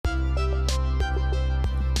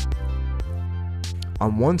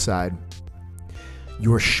on one side,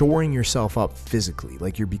 you're shoring yourself up physically.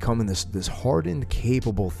 Like you're becoming this hardened,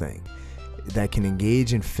 capable thing that can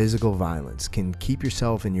engage in physical violence, can keep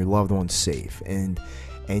yourself and your loved ones safe, and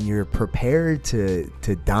you're prepared to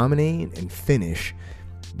dominate and finish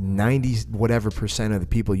 90 whatever percent of the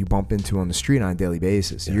people you bump into on the street on a daily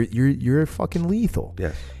basis. Yeah. You're fucking lethal.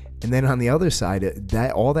 Yes. And then on the other side,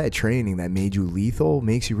 that all that training that made you lethal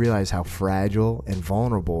makes you realize how fragile and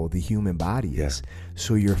vulnerable the human body is.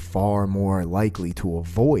 So you're far more likely to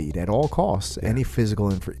avoid at all costs any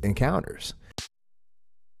physical encounters.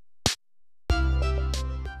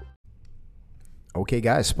 Okay,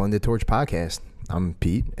 guys, Splendid Torch Podcast. I'm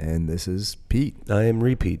Pete, and this is Pete. I am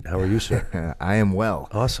Repeat. How are you, sir? I am well.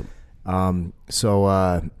 Awesome.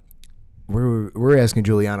 So we're asking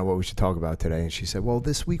Juliana what we should talk about today, and she said, well,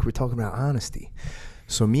 this week we're talking about honesty.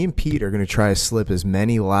 So me and Pete are going to try to slip as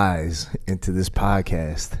many lies into this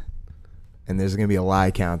podcast, and there's going to be a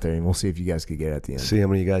lie counter, and we'll see if you guys could get it at the end. See how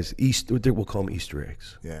many guys, we'll call them Easter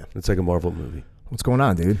eggs. Yeah. It's like a Marvel movie. What's going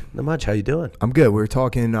on, dude? Not much. How you doing? I'm good. We're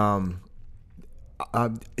talking...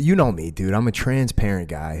 you know me, dude. I'm a transparent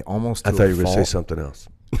guy, almost to a fault. I thought you were going to say something else.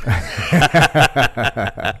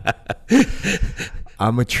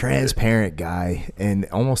 I'm a transparent guy, and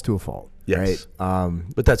almost to a fault. Yes. Right?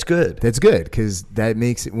 But that's good. That's good, because that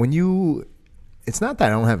makes it, when you, it's not that I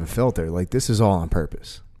don't have a filter. Like, this is all on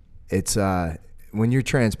purpose. It's, when you're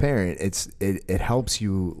transparent, it helps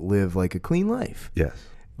you live like a clean life. Yes.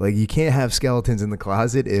 Like, you can't have skeletons in the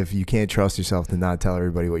closet if you can't trust yourself to not tell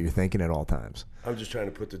everybody what you're thinking at all times. I'm just trying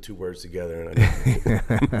to put the two words together.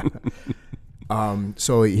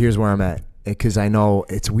 So here's where I'm at, because I know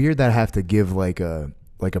it's weird that I have to give like a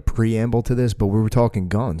preamble to this, but we were talking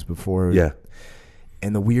guns before. Yeah.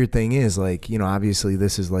 And the weird thing is, like, you know, obviously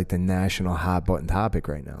this is like the national hot button topic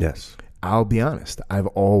right now. Yes. I'll be honest. I've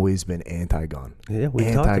always been anti-gun. Yeah,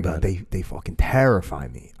 we talked about it. They fucking terrify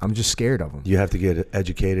me. I'm just scared of them. You have to get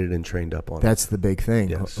educated and trained up on it. That's the big thing.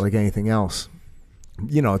 Yes. Like anything else.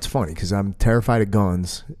 You know, it's funny because I'm terrified of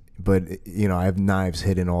guns, but, you know, I have knives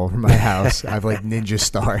hidden all over my house. I have like ninja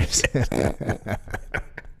stars.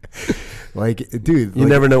 Like, dude. You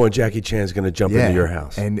never know when Jackie Chan's going to jump into your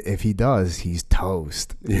house. And if he does, he's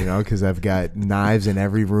toast, you know, because I've got knives in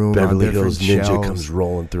every room. Beverly Hills Ninja shelves. comes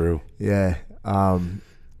rolling through. Yeah.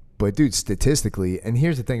 But, dude, statistically, and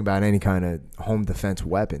here's the thing about any kind of home defense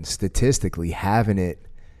weapon, statistically, having it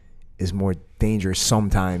is more dangerous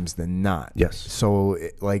sometimes than not. Yes. So,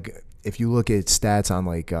 like, if you look at stats on,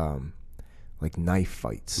 like knife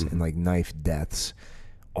fights and, like, knife deaths,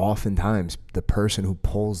 oftentimes the person who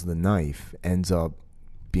pulls the knife ends up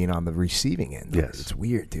being on the receiving end. Yes. It's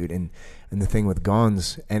weird, dude. And the thing with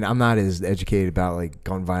guns, and I'm not as educated about, like,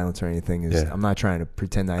 gun violence or anything. I'm not trying to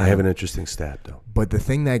pretend I have an interesting stat, though. But the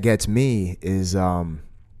thing that gets me is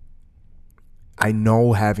I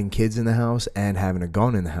know having kids in the house and having a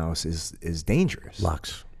gun in the house is dangerous.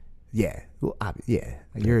 Locks. Yeah. Well, yeah.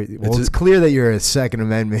 It's clear that you're a Second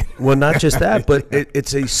Amendment. Well, not just that, but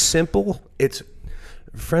it's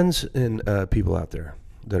friends and people out there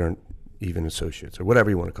that aren't even associates or whatever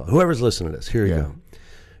you want to call it. Whoever's listening to this, here you go.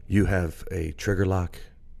 You have a trigger lock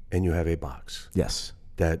and you have a box. Yes.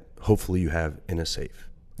 That hopefully you have in a safe.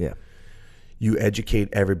 Yeah. You educate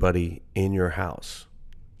everybody in your house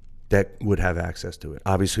that would have access to it.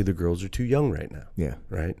 Obviously, the girls are too young right now. Yeah.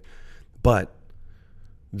 Right? But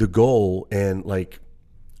the goal, and like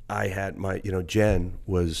I had Jen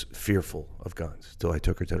was fearful of guns till I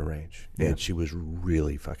took her to the range. Yeah. And she was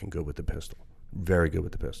really fucking good with the pistol. Very good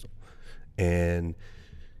with the pistol. And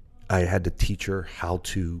I had to teach her how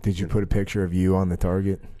to. Did you put a picture of you on the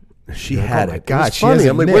target? She had it. God, it was funny.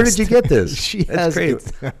 I'm like, where did you get this? She That's has great.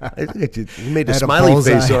 You made a smiley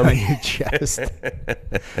face on your chest.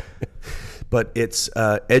 But it's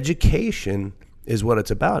education is what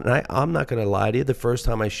it's about. And I'm not going to lie to you. The first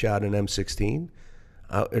time I shot an M16,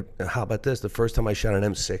 how about this? The first time I shot an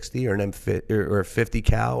M60 or an M50 or a 50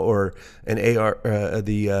 cal or an AR,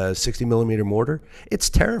 the 60 millimeter mortar, it's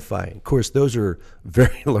terrifying. Of course, those are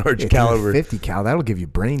very large caliber. 50 cal, that'll give you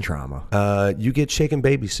brain trauma. You get shaken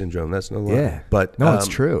baby syndrome. That's no lie. Yeah, but no, it's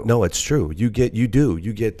true. No, it's true. You get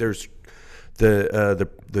there's the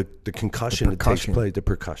concussion that takes place. The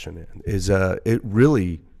percussion is it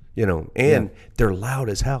really and they're loud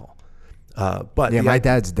as hell. But my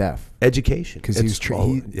dad's deaf. Education, because he was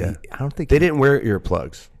I don't think they didn't wear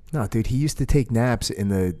earplugs. No, dude, he used to take naps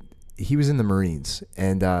he was in the Marines,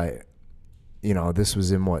 and this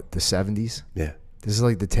was in the 70s. Yeah, this is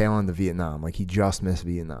like the tail end of Vietnam. Like, he just missed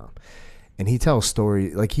Vietnam, and he tells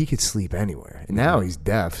stories like he could sleep anywhere. And now he's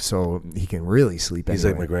deaf, so he can really sleep anywhere. He's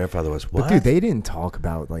like my grandfather was. What? But dude, they didn't talk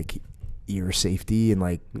about like ear safety and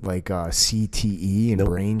like CTE and Nope.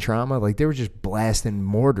 brain trauma. Like they were just blasting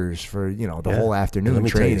mortars for the whole afternoon Let me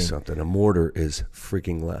training. tell you something. A mortar is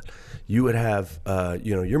freaking loud. You would have,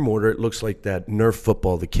 your mortar. It looks like that Nerf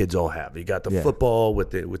football the kids all have. You got the football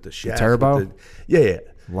with the shaft. turbo? With yeah.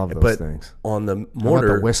 Love those but things. on the How about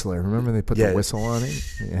mortar, the whistler? Remember they put Yeah. the whistle on it?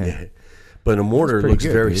 yeah. But a mortar pretty looks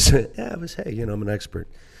good, very. dude. Yeah, I'm an expert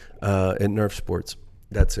at Nerf sports.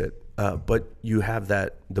 That's it. But you have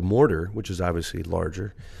the mortar, which is obviously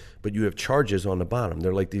larger, but you have charges on the bottom.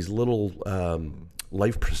 They're like these little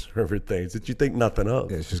life preserver things that you think nothing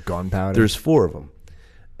of. Yeah, it's just gunpowder. There's 4 of them.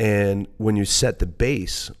 And when you set the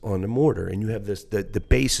base on the mortar, and you have this, the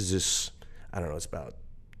base is this, I don't know, it's about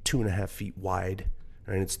 2.5 feet wide,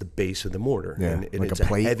 and it's the base of the mortar. Yeah, And like it's a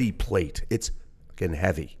plate? heavy plate. It's getting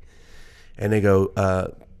heavy. And they go,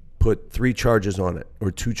 put 3 charges on it or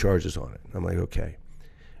 2 charges on it. I'm like, okay.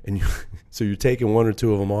 And so you're taking 1 or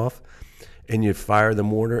 2 of them off, and you fire the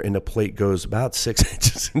mortar, and the plate goes about 6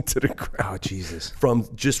 inches into the ground. Oh Jesus! From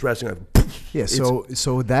just resting on. Yeah.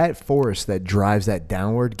 So that force that drives that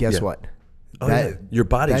downward. Guess Yeah. what? Oh, yeah. Your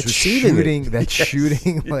body's that's receiving shooting. it. That's Yes.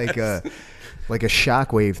 shooting like a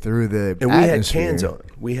shockwave through the And we had atmosphere. cans on.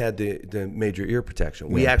 We had the major ear protection.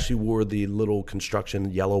 We actually wore the little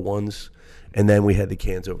construction yellow ones, and then we had the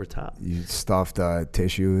cans over top. You stuffed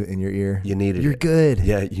tissue in your ear. You needed You're it. good.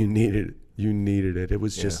 Yeah, you needed it. You needed it. It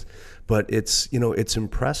was just, but it's it's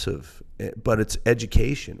impressive, but it's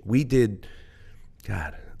education. We did,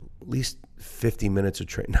 God, at least 50 minutes of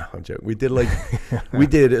training. No, I'm joking. We did we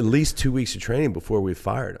did at least 2 weeks of training before we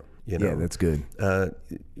fired them. Yeah, that's good.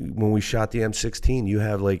 When we shot the M16, you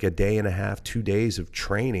have like a day and a half, 2 days of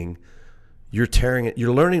training. You're tearing it.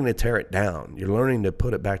 You're learning to tear it down. You're learning to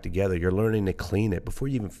put it back together. You're learning to clean it before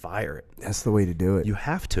you even fire it. That's the way to do it. You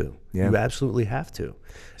have to. Yeah. You absolutely have to.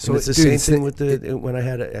 So, So it's the dude, same it's thing with when I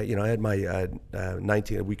had I had my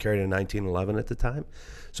 19. We carried a 1911 at the time,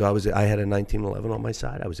 so I had a 1911 on my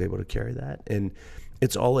side. I was able to carry that, and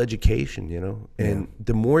it's all education, And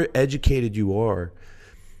the more educated you are,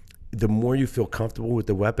 the more you feel comfortable with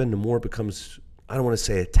the weapon. The more it becomes. I don't want to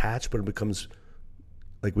say attached, but it becomes,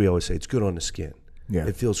 like we always say, it's good on the skin. Yeah.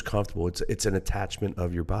 It feels comfortable. It's an attachment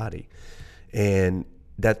of your body, and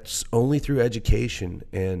that's only through education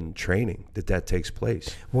and training that takes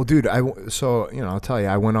place. Well, dude, I'll tell you,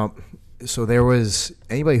 I went up. So there was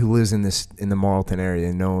anybody who lives in the Marlton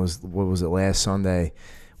area knows what was it last Sunday?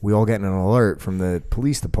 We all got an alert from the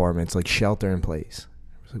police department. It's like shelter in place.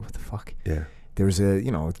 I was like, what the fuck? Yeah. There was a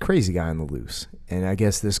crazy guy on the loose, and I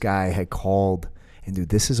guess this guy had called. And dude,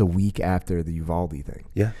 this is a week after the Uvalde thing.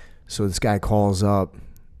 Yeah. So this guy calls up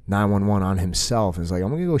 911 on himself and is like, I'm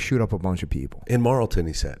going to go shoot up a bunch of people. In Marlton,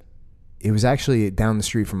 he said. It was actually down the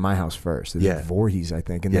street from my house first. It was Yeah. Voorhees, I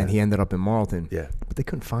think. And then he ended up in Marlton. Yeah. But they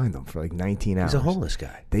couldn't find him for like 19 hours. He's a homeless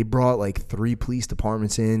guy. They brought like 3 police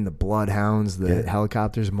departments in, the bloodhounds, the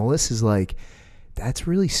helicopters. Melissa's like, that's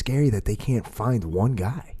really scary that they can't find one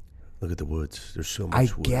guy. Look at the woods. There's so much I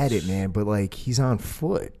woods. get it, man. But like, he's on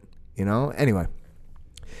foot, Anyway.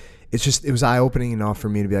 It was eye-opening enough for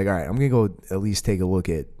me to be like, all right, I'm going to go at least take a look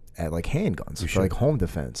at like handguns for like home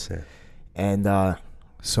defense. Yeah. And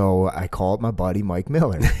so I called my buddy Mike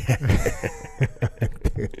Miller,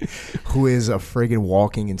 who is a friggin'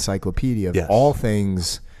 walking encyclopedia of all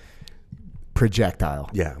things projectile.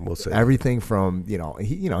 Yeah, we'll say. Everything from,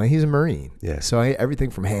 he's a Marine. Yeah. So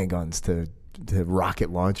everything from handguns to rocket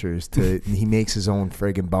launchers to he makes his own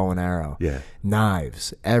friggin' bow and arrow. Yeah.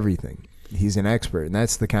 Knives, everything. He's an expert, and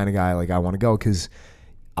that's the kind of guy like I want to go, because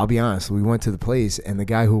I'll be honest, we went to the place and the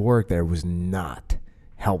guy who worked there was not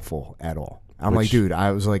helpful at all. I'm like, dude,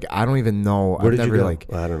 I was like, I don't even know. Where I've did you never go?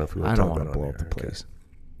 Well, I don't know if we want I to don't talk want about to it blow on up the air. place.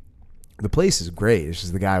 The place is great. It's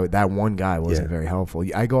just that one guy wasn't very helpful.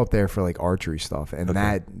 I go up there for like archery stuff, and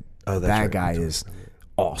that right. guy is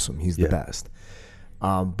awesome. He's the best.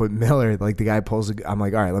 But Miller, like the guy pulls, I'm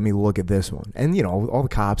like, all right, let me look at this one. And, all the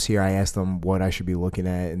cops here, I asked them what I should be looking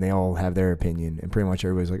at, and they all have their opinion. And pretty much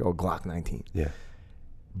everybody's like, oh, Glock 19. Yeah.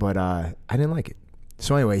 But I didn't like it.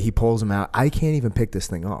 So anyway, he pulls them out. I can't even pick this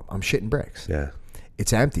thing up. I'm shitting bricks. Yeah.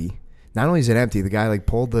 It's empty. Not only is it empty, the guy like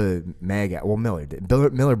pulled the mag out. Well, Miller did.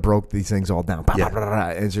 Miller broke these things all down.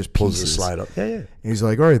 And it's just Pulls pieces. the slide up. Yeah, yeah. And he's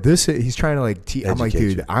like, all right, he's trying to like, I'm like, Educate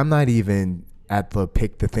dude, you. I'm not even at the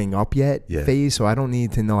pick the thing up yet phase, so I don't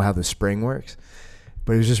need to know how the spring works.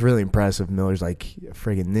 But it was just really impressive. Miller's like a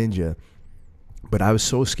friggin' ninja. But I was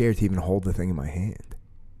so scared to even hold the thing in my hand.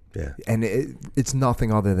 Yeah. And it's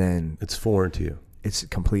nothing other than It's foreign to you. it's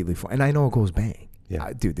completely fun. And I know it goes bang.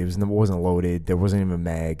 Yeah. Dude, it wasn't loaded. There wasn't even a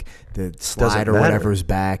mag. The slide Doesn't or matter. whatever's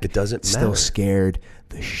back. It doesn't Still matter. scared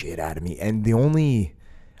the shit out of me. And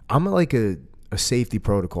I'm like a safety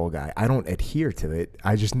protocol guy. I don't adhere to it.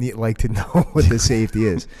 I just like to know what the safety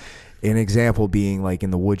is. An example being like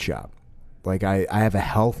in the wood shop. Like I have a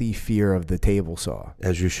healthy fear of the table saw.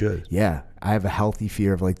 As you should. Yeah. I have a healthy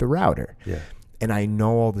fear of like the router. Yeah. And I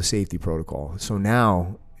know all the safety protocol. So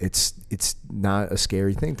now it's not a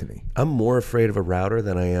scary thing to me. I'm more afraid of a router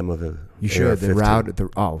than I am of a You should. The router. The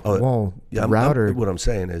router. What I'm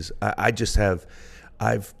saying is I just have,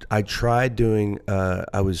 I tried doing, I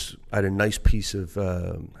had a nice piece of,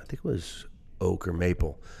 I think it was oak or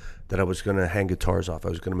maple that I was going to hang guitars off. I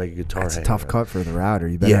was going to make a guitar That's a hanger. tough cut for the router.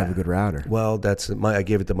 You better have a good router. Well, I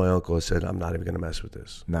gave it to my uncle. I said, I'm not even going to mess with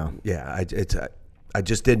this. No. Yeah, I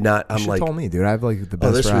just did not. You should have told me, dude. I have like the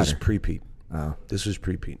best this router. was pre-Pete. Oh. This was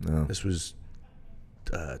pre-Pete. Oh. This was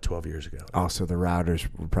 12 years ago. Also, the routers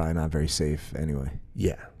were probably not very safe anyway.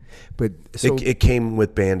 Yeah. But so, it came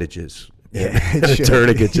with bandages. Yeah, and a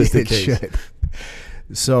tourniquet just in case. Should.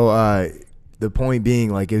 So the point being,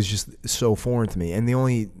 like, it was just so foreign to me. And the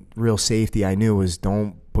only real safety I knew was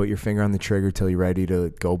don't put your finger on the trigger till you're ready to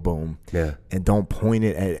go boom. Yeah. And don't point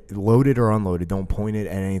it at loaded or unloaded. Don't point it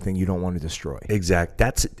at anything you don't want to destroy. Exact.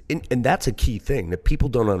 And that's a key thing that people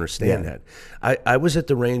don't understand. That I was at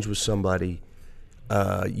the range with somebody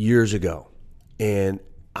years ago, and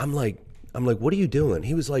I'm like, what are you doing?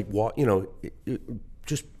 He was like,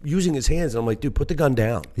 just using his hands. And I'm like, dude, put the gun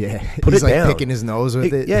down. Yeah. Put he's it like down. picking his nose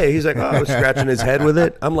with it. Yeah. He's like, oh, I was scratching his head with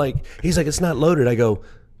it. He's like, it's not loaded. I go,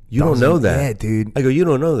 you don't know that. Yeah, dude. I go, you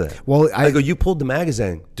don't know that. Well, I go, you pulled the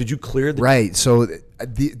magazine. Did you clear the... Right. So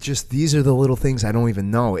just these are the little things I don't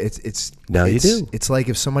even know. You do. It's like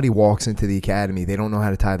if somebody walks into the academy, they don't know how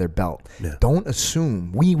to tie their belt. No. Don't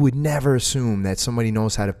assume. We would never assume that somebody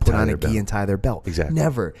knows how to put on a gi and tie their belt. Exactly.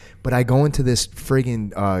 Never. But I go into this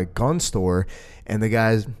friggin' gun store, and the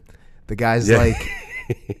guy's like,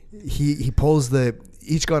 he pulls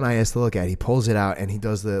each gun I asked to look at, he pulls it out and he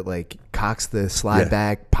does cocks the slide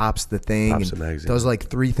back, pops the thing, Pops and the magazine. does like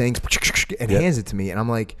 3 things and hands it to me. And I'm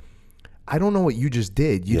like, I don't know what you just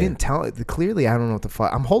did. You didn't tell it. Clearly, I don't know what the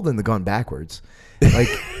fuck. I'm holding the gun backwards. Like,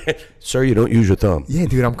 sir, you don't use your thumb. yeah,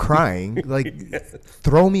 dude, I'm crying. Like,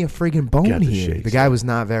 throw me a friggin' bone here. shakes. The guy was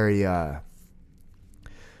not very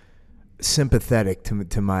sympathetic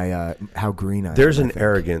to my how green I am. There's I an think.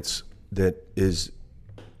 arrogance that is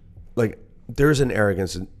like... There's an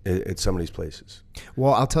arrogance at some of these places.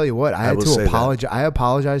 Well, I'll tell you what. I had will to say apologize. I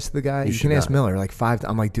apologized to the guy. You should can ask not. Miller like 5 times.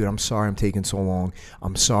 I'm like, dude, I'm sorry I'm taking so long.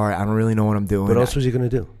 I'm sorry. I don't really know what I'm doing. What else was he going to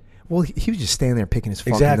do? Well, he was just standing there picking his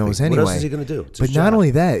fucking Exactly. nose anyway. What else is he going to do? It's But his not job.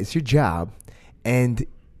 only that, it's your job. And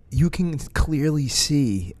you can clearly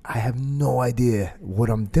see I have no idea what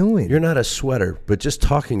I'm doing. You're not a sweater, but just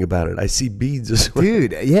talking about it, I see beads of sweat.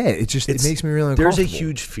 Dude, yeah, it makes me really uncomfortable. There's a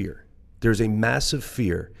huge fear. There's a massive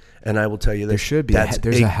fear. And I will tell you that There should be. that's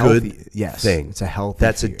There's a a healthy good yes, thing. it's a healthy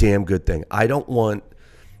That's fear. a damn good thing.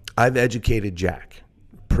 I've educated Jack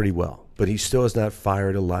pretty well, but he still has not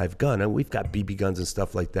fired a live gun. And we've got BB guns and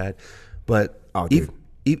stuff like that. But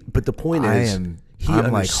but the point is,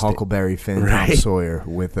 I'm like Huckleberry Finn, Right. Tom Sawyer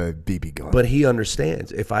with a BB gun. But he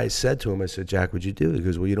understands. If I said to him, I said, Jack, what'd you do? He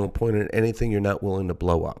goes, well, you don't point at anything you're not willing to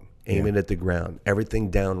blow up. Aim it at the ground.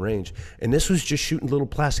 Everything downrange. And this was just shooting little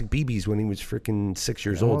plastic BBs when he was freaking 6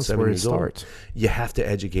 years old, that's 7 where it years old. starts. You have to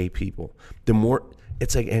educate people. The more,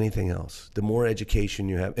 it's like anything else. The more education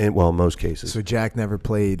you have, and well, in most cases. So Jack never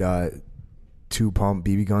played 2-pump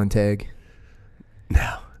BB gun tag?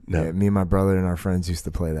 No. Yeah, me and my brother and our friends used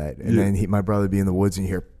to play that. And then my brother would be in the woods and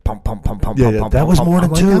you hear pump, pump, pump, pump, pump, pump. That was more than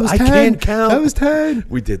I'm like, 2. that was I 10. can't count. That was 10.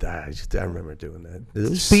 We did that. I remember doing that.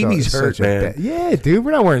 Those BBs hurt, Such a man. bad- yeah, dude,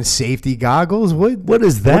 we're not wearing safety goggles. What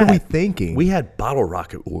is that? What are we thinking? We had bottle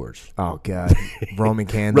rocket wars. Oh, God. Roman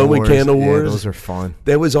candle Roman wars. candle Yeah, wars. those are fun.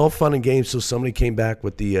 That was all fun and games. So somebody came back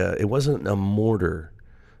with the, it wasn't a mortar,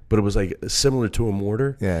 but it was like similar to a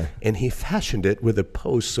mortar. Yeah. And he fashioned it with a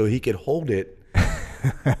post so he could hold it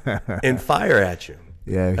and fire at you.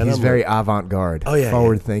 Yeah, And he's I'm very like, avant-garde, Oh, yeah,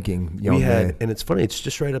 forward-thinking young man. and it's funny, it's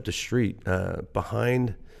just right up the street,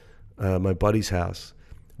 behind my buddy's house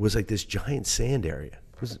was like this giant sand area.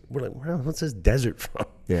 We're like, what's this desert from?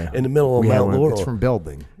 Yeah. In the middle of Mount Laurel. It's from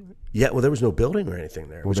building. Yeah, well, there was no building or anything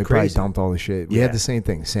there. It Well, was they probably crazy. dumped all the shit. We Yeah. had the same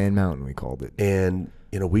thing, Sand Mountain, we called it. And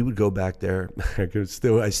we would go back there.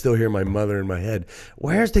 I still hear my mother in my head.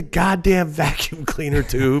 Where's the goddamn vacuum cleaner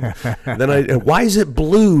tube? Then why is it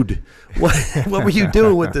blued? What were you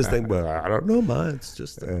doing with this thing? Well, I don't know, Ma. It's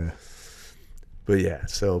just. But yeah,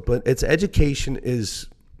 but it's education is.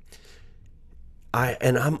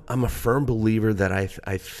 I'm a firm believer that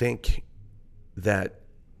I think that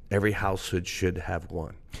every household should have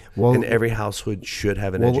one. Well, and every household should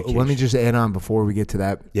have an well, education. let me just add on before we get to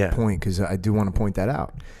that Yeah. point, because I do want to point that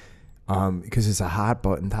out. Because it's a hot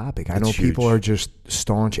button topic. I know It's people huge. are just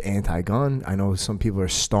staunch anti-gun. I know some people are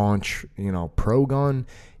staunch, pro-gun.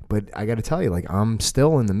 But I got to tell you, like, I'm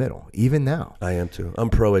still in the middle, even now. I am too. I'm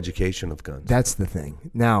pro-education of guns. That's the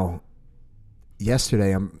thing. Now,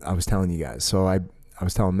 yesterday, I was telling you guys. So I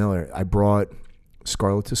was telling Miller, I brought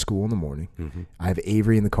Scarlett to school in the morning. Mm-hmm. I have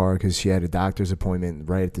Avery in the car because she had a doctor's appointment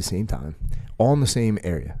right at the same time, all in the same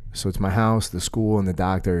area. So it's my house, the school, and the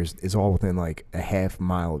doctor is all within like a half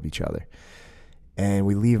mile of each other. And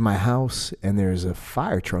we leave my house, and there's a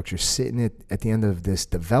fire truck just sitting at the end of this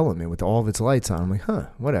development with all of its lights on. I'm like,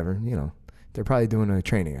 whatever, they're probably doing a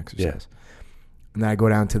training exercise. And then I go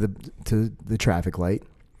down to the traffic light,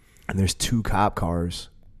 and there's 2 cop cars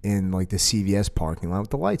in like the CVS parking lot with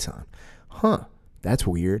the lights on. That's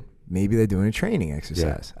weird. Maybe they're doing a training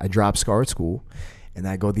exercise. I drop Scar at school, and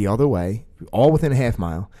I go the other way, all within a half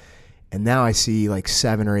mile. And now I see like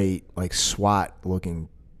 7 or 8 like SWAT looking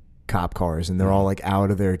cop cars, and they're all like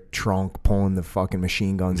out of their trunk pulling the fucking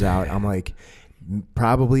machine guns out. I'm like,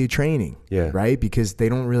 probably a training, right? Because they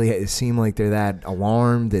don't really seem like they're that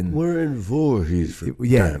alarmed. And we're in Voorhees.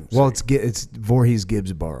 Well, it's Voorhees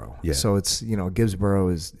Gibbsboro. Yeah. So it's Gibbsboro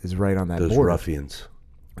is right on that Those border. ruffians.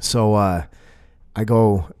 So I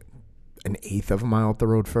go an eighth of a mile up the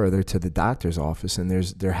road further to the doctor's office, and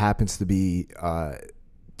there happens to be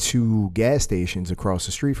 2 gas stations across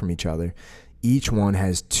the street from each other. Each one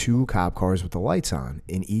has 2 cop cars with the lights on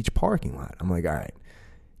in each parking lot. I'm like, all right,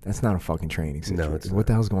 that's not a fucking training situation. No, it's what not.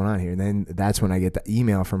 the hell's going on here? And then that's when I get the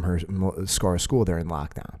email from her Scar school. They're in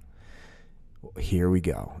lockdown. Here we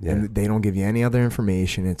go. Yeah. And they don't give you any other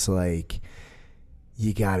information. It's like,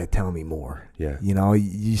 you got to tell me more. Yeah.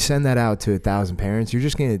 You send that out to 1,000 parents, you're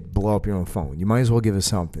just going to blow up your own phone. You might as well give us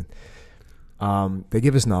something. They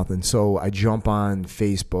give us nothing. So I jump on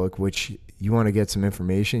Facebook, which you want to get some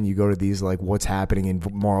information. You go to these, like, what's happening in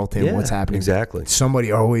Marlton, what's happening. Exactly.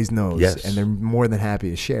 Somebody always knows. Yes. And they're more than happy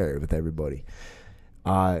to share it with everybody.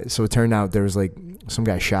 So it turned out there was like some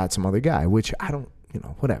guy shot some other guy, which I don't,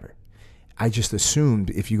 whatever. I just assumed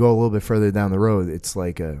if you go a little bit further down the road, it's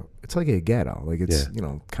like a ghetto, like it's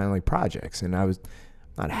kind of like projects. And I was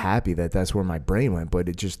not happy that that's where my brain went, but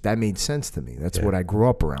that made sense to me. That's what I grew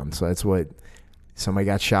up around. So that's what somebody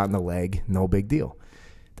got shot in the leg, no big deal.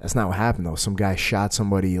 That's not what happened though. Some guy shot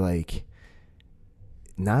somebody, like,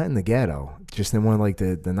 not in the ghetto, just in one of like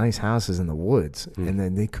the nice houses in the woods, and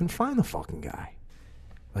then they couldn't find the fucking guy.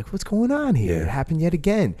 Like, what's going on here? Yeah. It happened yet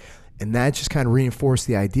again, and that just kind of reinforced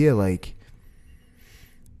the idea, like.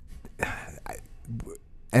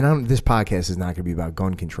 This podcast is not going to be about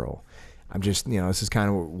gun control. I'm just, this is kind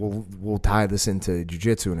of, we'll tie this into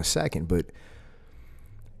jiu-jitsu in a second, but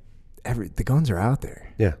the guns are out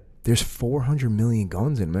there. Yeah. There's 400 million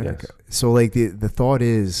guns in America. Yes. So, like, the thought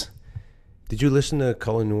is... Did you listen to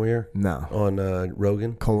Cullen Noir? No. On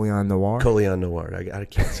Rogan? Colion Noir? Colion Noir. I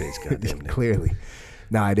can't say his goddamn name. Clearly.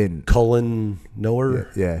 No, I didn't. Cullen Noir?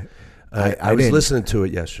 Yeah. I was didn't. listening to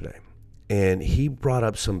it yesterday, and he brought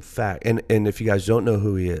up some fact. And if you guys don't know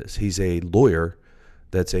who he is, he's a lawyer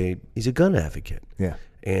he's a gun advocate. Yeah.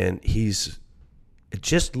 And he's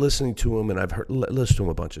just listening to him, and I've listened to him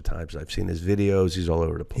a bunch of times. I've seen his videos. He's all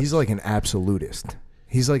over the place. He's like an absolutist.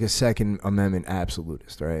 He's like a Second Amendment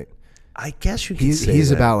absolutist, right? I guess you could say He's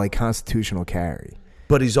that. about, like, constitutional carry.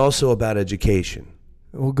 But he's also about education.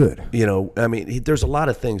 Well, good. I mean, there's a lot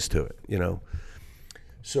of things to it,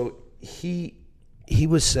 So he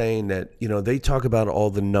was saying that, they talk about all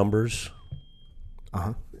the numbers,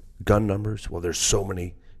 gun numbers. Well, there's so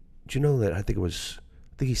many. Do you know that I think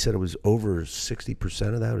he said it was over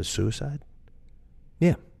 60% of that was suicide?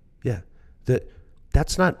 Yeah. Yeah.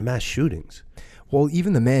 That's not mass shootings. Well,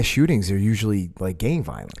 even the mass shootings are usually, like, gang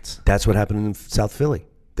violence. That's what happened in South Philly.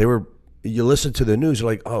 You listen to the news, you're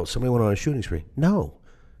like, oh, somebody went on a shooting spree. No.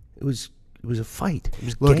 It was a fight. It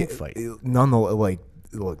was a gang fight. Nonetheless,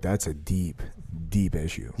 look, that's a deep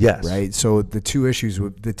issue. Yes. Right? So the two issues,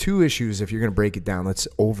 if you're going to break it down, let's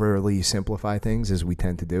overly simplify things as we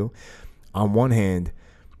tend to do. On one hand,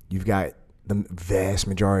 you've got the vast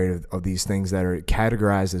majority of these things that are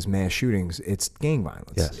categorized as mass shootings. It's gang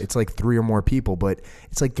violence. Yes. It's like 3 or more people, but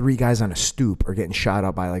it's like 3 guys on a stoop are getting shot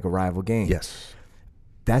up by, like, a rival gang. Yes.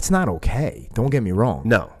 That's not okay. Don't get me wrong.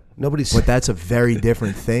 No. Nobody's. But that's a very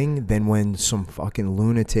different thing than when some fucking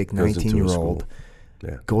lunatic 19-year-old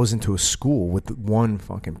goes into a school with one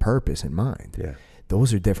fucking purpose in mind. Yeah.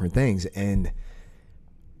 Those are different things. And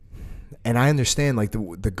I understand, like,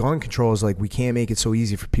 the gun control is like, we can't make it so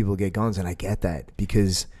easy for people to get guns, and I get that,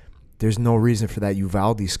 because There's no reason for that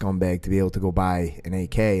Uvalde scumbag to be able to go buy an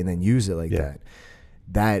AK and then use it like that.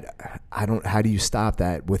 How do you stop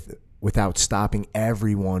that without stopping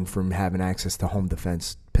everyone from having access to home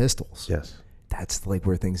defense pistols? Yes. That's like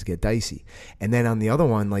where things get dicey. And then on the other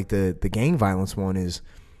one, like the gang violence one is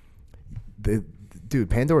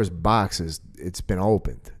Pandora's box it's been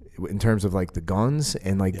opened in terms of like the guns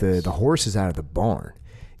and like the horses out of the barn.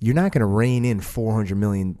 You're not going to rein in 400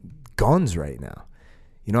 million guns right now.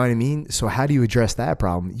 You know what I mean? So how do you address that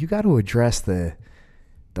problem? You got to address the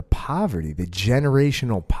poverty, the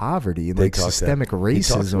generational poverty, and like systemic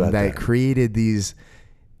racism that created these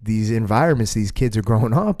environments these kids are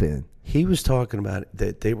growing up in. He was talking about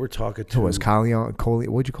that they were talking to. Who was Colleen?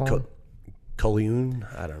 What'd you call him? Colleen?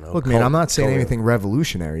 I don't know. Look, man, I'm not saying anything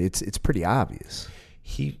revolutionary. It's pretty obvious.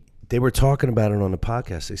 They were talking about it on the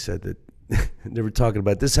podcast. They said that they were talking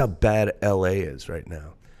about this is how bad LA is right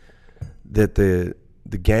now. That the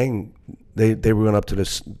gang they were going up to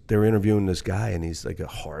this. They were interviewing this guy, and he's like a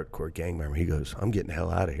hardcore gang member. He goes, "I'm getting the hell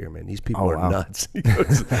out of here, man. These people are nuts."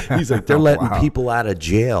 He's like, "They're letting people out of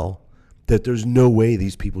jail that there's no way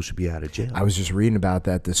these people should be out of jail." I was just reading about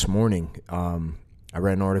that this morning. I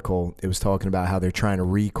read an article. It was talking about how they're trying to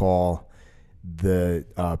recall the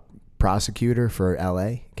prosecutor for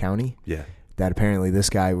L.A. County. Yeah. That apparently this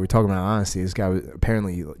guy, we're talking about honesty, this guy was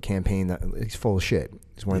apparently campaigned, he's full of shit.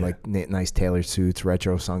 He's wearing like nice tailored suits,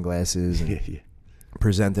 retro sunglasses, and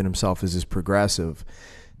presenting himself as this progressive.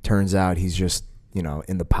 Turns out he's just,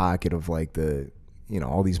 in the pocket of like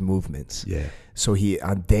all these movements. Yeah. So he,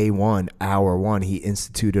 on day one, hour one, he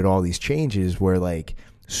instituted all these changes where like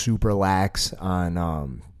super lax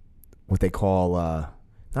on what they call,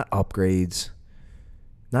 not upgrades,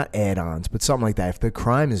 not add-ons, but something like that. If the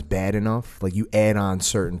crime is bad enough, like you add on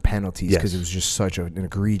certain penalties because it was just such an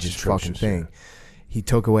egregious fucking thing. Yeah. He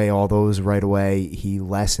took away all those right away. He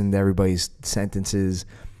lessened everybody's sentences,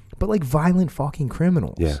 but like violent fucking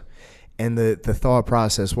criminals. Yeah. And the thought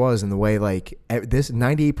process was, and the way like this,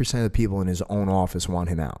 98% of the people in his own office want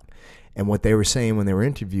him out. And what they were saying when they were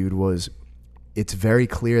interviewed was, it's very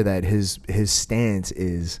clear that his stance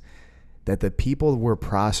is that the people we're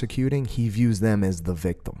prosecuting, he views them as the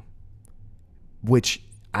victim, which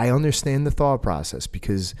I understand the thought process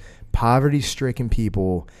because poverty-stricken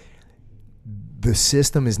people, the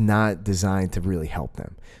system is not designed to really help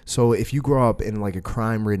them. So if you grow up in like a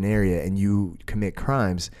crime-ridden area and you commit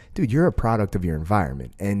crimes, dude, you're a product of your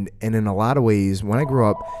environment. And in a lot of ways, when I grew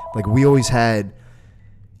up, like we always had,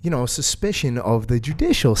 suspicion of the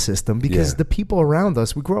judicial system because the people around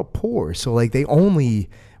us, we grew up poor. So like they only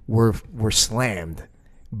were slammed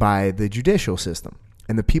by the judicial system,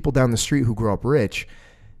 and the people down the street who grew up rich,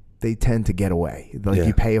 they tend to get away. Like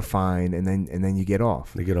you pay a fine and then you get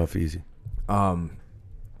off. They get off easy.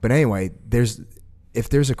 But anyway, if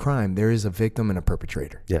there's a crime, there is a victim and a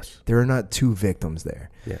perpetrator. Yes, there are not two victims there.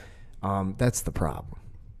 Yeah, that's the problem.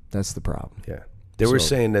 Yeah, they were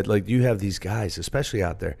saying that like you have these guys, especially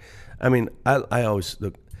out there. I mean, I always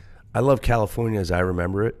look. I love California as I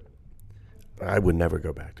remember it. I would never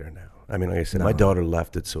go back there now. I mean, like I said, my daughter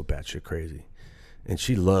left it so batshit crazy, and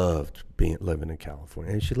she loved living in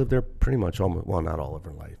California, and she lived there pretty much not all of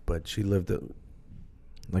her life, but she lived it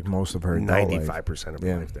like most of her 95% of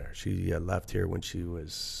her life there. She left here when she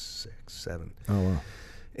was 6, 7. Oh wow!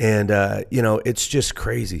 And it's just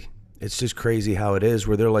crazy. It's just crazy how it is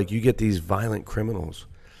where they're like, you get these violent criminals,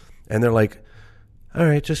 and they're like, all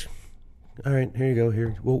right, here you go.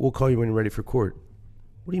 Here, we'll call you when you're ready for court.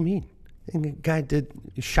 What do you mean? And the guy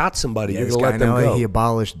shot somebody. You're going to let them go. He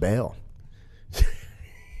abolished bail.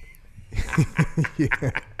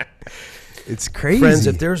 It's crazy. Friends,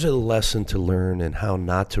 if there's a lesson to learn in how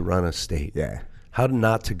not to run a state, how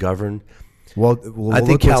not to govern, well I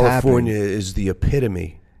think California is the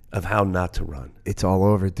epitome of how not to run. It's all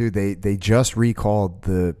over. Dude, they just recalled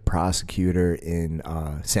the prosecutor in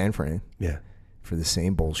San Fran for the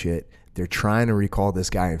same bullshit. They're trying to recall this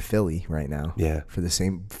guy in Philly right now. Yeah. For the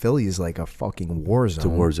same. Philly is like a fucking war zone. It's a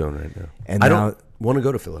war zone right now. And I don't want to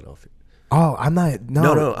go to Philadelphia. Oh, I'm not.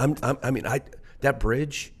 No. That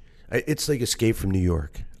bridge, it's like Escape from New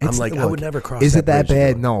York. I'm like, I would never cross. Is it that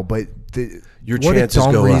bad? Anymore. No, but your what chances a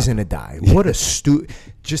dumb go reason up. to die. What a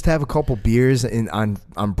just have a couple beers on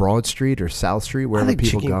Broad Street or South Street wherever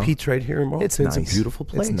people go. Chicken Pete's right here in Marlton. It's nice. It's a beautiful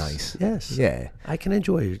place. It's nice. Yes. Yeah. I can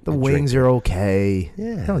enjoy it. The wings are okay.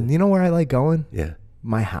 Yeah. Hell, you know where I like going? Yeah.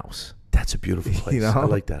 My house. That's a beautiful place. I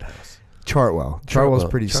like that house. Chartwell. Chartwell's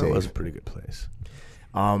pretty safe. Chartwell's a pretty good place.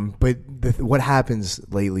 But what happens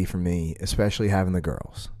lately for me, especially having the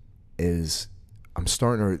girls, is I'm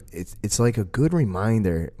starting to. It's like a good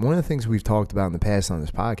reminder. One of the things we've talked about in the past on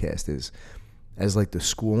this podcast is, as like the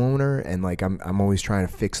school owner, and like I'm always trying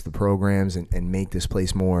to fix the programs and make this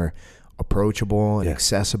place more approachable and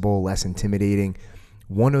accessible, less intimidating.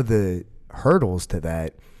 One of the hurdles to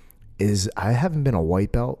that is I haven't been a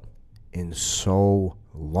white belt in so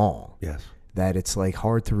long. Yes. That it's like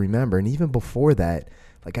hard to remember. And even before that,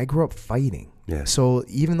 like I grew up fighting. Yeah. So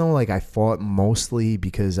even though like I fought mostly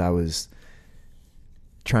because I was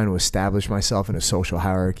trying to establish myself in a social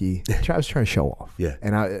hierarchy, I was trying to show off. Yeah.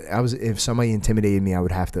 And I was, if somebody intimidated me,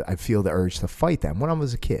 I'd feel the urge to fight them when I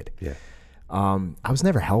was a kid. Yeah. I was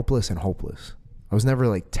never helpless and hopeless. I was never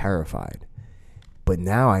like terrified. But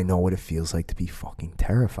now I know what it feels like to be fucking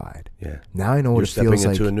terrified. Yeah. Now I know what You're it feels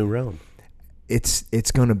like. stepping into a new realm.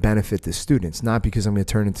 It's going to benefit the students, not because I'm going to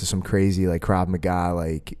turn into some crazy like Krav Maga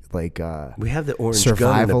like we have the orange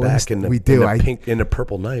gun in the back and we do. Pink and a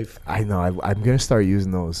purple knife. I know. I'm going to start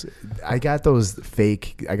using those. I got the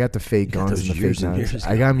fake guns and the fake knives.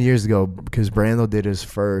 I got them years ago because Brando did his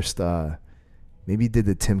first. Maybe he did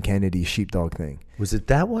the Tim Kennedy sheepdog thing. Was it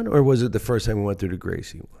that one, or was it the first time we went through the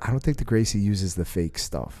Gracie one? I don't think the Gracie uses the fake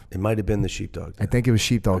stuff. It might have been the sheepdog. I think it was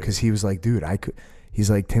sheepdog because he was like, dude, he's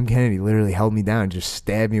like, Tim Kennedy literally held me down and just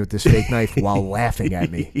stabbed me with this fake knife while laughing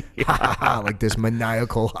at me. Like this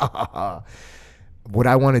maniacal. What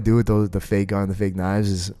I want to do with the fake gun, the fake knives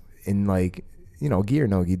is in like, gi or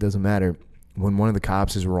no gi, doesn't matter. When one of the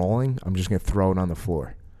cops is rolling, I'm just going to throw it on the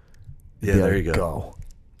floor. Yeah, there you go.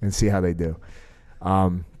 And see how they do.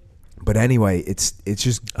 But anyway, it's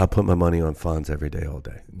just. I'll put my money on Fonz every day, all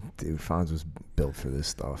day. Dude, Fonz was built for this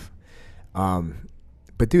stuff.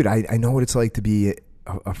 But dude, I know what it's like to be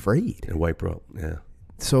afraid. And white belt, yeah.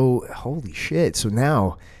 So holy shit! So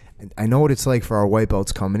now I know what it's like for our white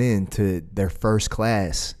belts coming in to their first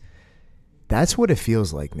class. That's what it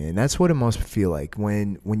feels like, man. That's what it must feel like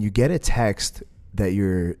when you get a text that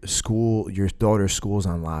your daughter's school's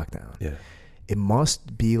on lockdown. Yeah. It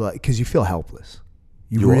must be like, because you feel helpless.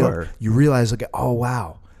 You realize like, oh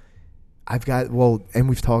wow, and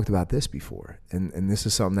we've talked about this before, and this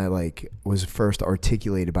is something that like was first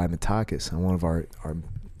articulated by Matakis on one of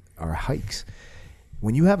our hikes.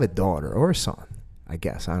 When you have a daughter or a son, I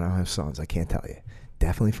guess I don't have sons, I can't tell you.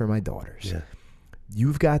 Definitely for my daughters. Yeah.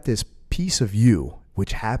 You've got this piece of you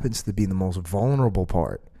which happens to be the most vulnerable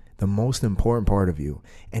part, the most important part of you,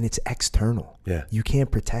 and it's external. Yeah. You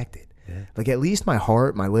can't protect it. Yeah. Like at least my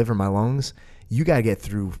heart, my liver, my lungs, you got to get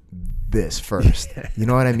through this first. You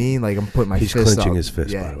know what I mean? Like I'm putting my He's fist up. clenching his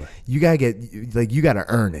fist, by the way. You got to you got to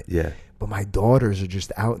earn it. Yeah. But my daughters are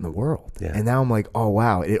just out in the world. Yeah. And now I'm like, oh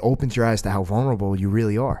wow, it opens your eyes to how vulnerable you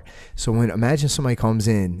really are. So imagine somebody comes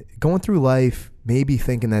in, going through life, maybe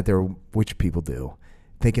thinking that which people do,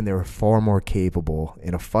 thinking they're far more capable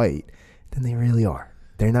in a fight than they really are.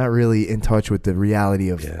 They're not really in touch with the reality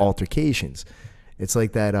of altercations. It's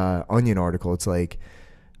like that Onion article. It's like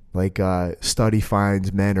study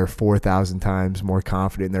finds men are 4,000 times more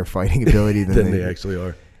confident in their fighing ability than they actually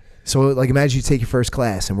are. So like imagine you take your first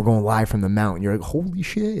class and we're going live from the mountain. You're like, holy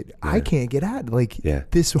shit, I can't get out. Like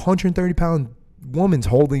this 130-pound woman's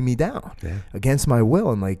holding me down against my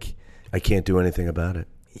will. And like, I can't do anything about it.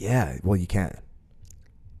 Yeah, well you can.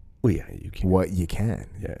 Well, yeah, you can. What you can.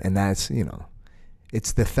 Yeah. And that's,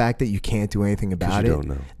 it's the fact that you can't do anything about it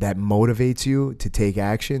that motivates you to take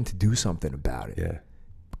action, to do something about it. Yeah.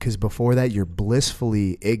 Because before that, you're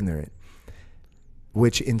blissfully ignorant,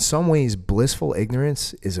 which in some ways, blissful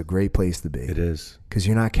ignorance is a great place to be. It is. Because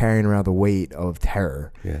you're not carrying around the weight of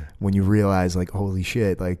terror when you realize, like, holy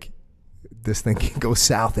shit, like, this thing can go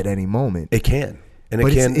south at any moment. It can. And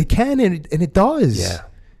but it can, and it does. Yeah,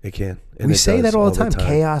 it can. And we say that all the time.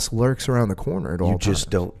 Chaos lurks around the corner at all times. You just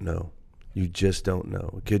don't know. You just don't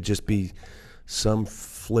know. It could just be some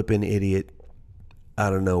flippin' idiot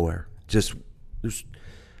out of nowhere. Just there's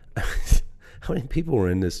how many people are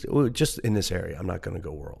in this? Just in this area. I'm not going to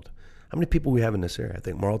go world. How many people we have in this area? I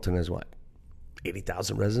think Marlton has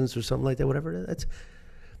 80,000 residents or something like that. Whatever it is. That's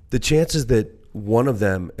the chances that one of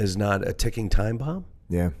them is not a ticking time bomb.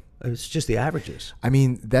 Yeah, it's just the averages. I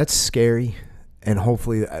mean, that's scary. And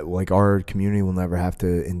hopefully, like, our community will never have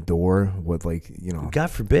to endure what, like, God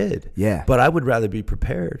forbid. Yeah. But I would rather be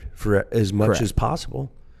prepared for as much as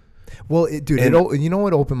possible. Well, you know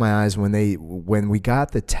what opened my eyes when we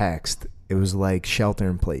got the text, it was like shelter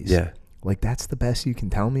in place. Yeah. Like, that's the best you can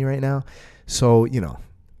tell me right now. So,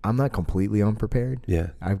 I'm not completely unprepared. Yeah.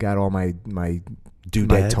 I've got all my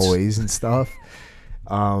doodads, toys and stuff.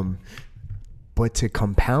 But to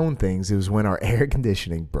compound things, it was when our air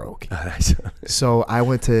conditioning broke. So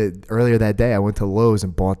earlier that day, I went to Lowe's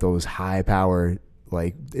and bought those high power,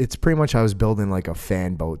 Like, it's pretty much I was building like a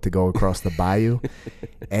fan boat to go across the bayou,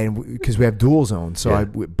 and because we have dual zones, so I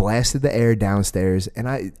blasted the air downstairs,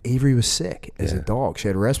 and Avery was sick as a dog. She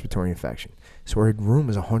had a respiratory infection, so her room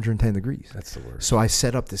was 110 degrees. That's the worst. So I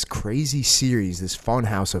set up this crazy series, this fun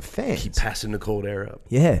house of fans. Keep passing the cold air up.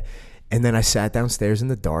 Yeah. And then I sat downstairs in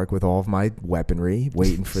the dark with all of my weaponry,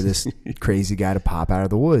 waiting for this crazy guy to pop out of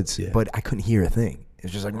the woods. Yeah. But I couldn't hear a thing. It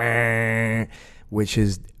was just like, meh, which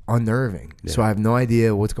is unnerving. Yeah. So I have no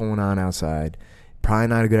idea what's going on outside. Probably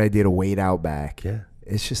not a good idea to wait out back. Yeah.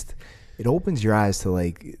 It's just, it opens your eyes to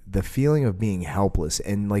like the feeling of being helpless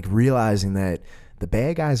and like realizing that the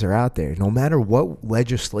bad guys are out there. No matter what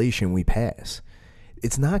legislation we pass,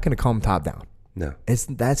 it's not going to come top down. No.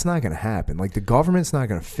 That's not going to happen. Like, the government's not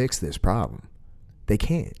going to fix this problem. They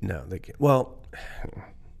can't. No, they can't. Well,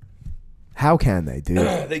 how can they,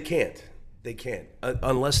 dude? They can't. They can't.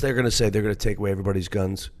 Unless they're going to say they're going to take away everybody's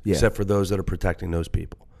guns, except for those that are protecting those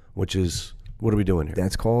people, which is, what are we doing here?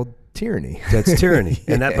 That's called tyranny. That's tyranny.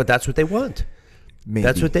 But that's what they want. Maybe.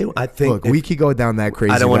 That's what I think. Look, we could go down that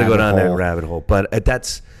crazy I don't want to go down hole. that rabbit hole, but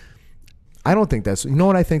that's... I don't think that's... You know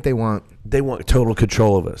what I think they want? They want total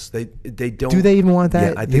control of us. They don't... Do they even want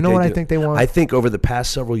that? Yeah, you know what I think they want? I think over the past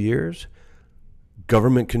several years,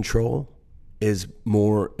 government control is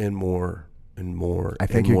more and more and more. I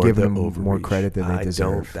think you're giving them more credit than they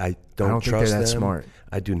deserve. I don't trust think they're that them. Smart.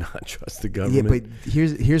 I do not trust the government. Yeah, but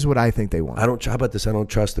here's what I think they want. How about this? I don't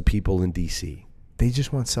trust the people in D.C. They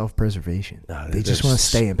just want self-preservation. They just want to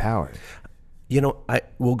stay in power. You know,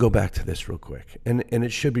 we'll go back to this real quick, and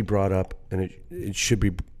it should be brought up, and it should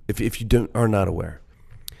be, if you are not aware,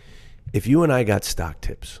 if you and I got stock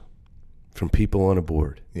tips from people on a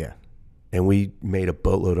board, and we made a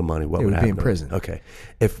boatload of money, what would happen? We'd be in prison. Okay,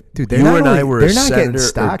 if dude, you and I were a senator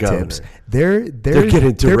stock or governor, tips.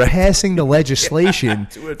 They're passing the legislation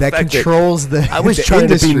that controls the. I was the trying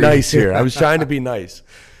industry. to be nice here. I was trying to be nice,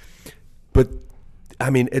 but I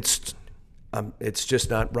mean it's just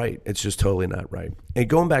not right. It's just totally not right. And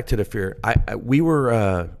going back to the fear, we were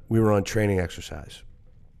on training exercise,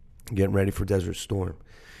 getting ready for Desert Storm,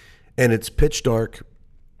 and it's pitch dark.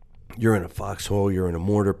 You're in a foxhole. You're in a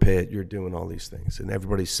mortar pit. You're doing all these things, and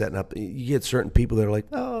everybody's setting up. You get certain people that are like,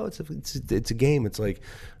 "Oh, it's a game." It's like,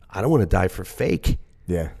 I don't want to die for fake.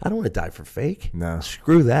 Yeah, I don't want to die for fake. No,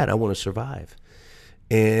 screw that. I want to survive.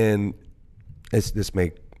 And this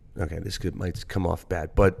might come off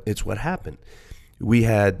bad, but it's what happened. We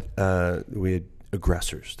had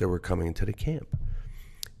aggressors that were coming into the camp,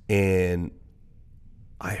 and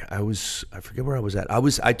I forget where I was at.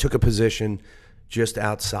 I took a position just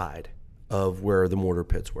outside of where the mortar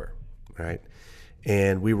pits were, right?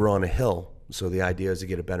 And we were on a hill, so the idea is to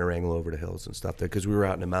get a better angle over the hills and stuff there, because we were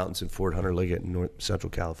out in the mountains in Fort Hunter Liggett in Central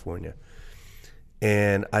California.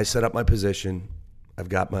 And I set up my position. I've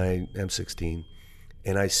got my M16.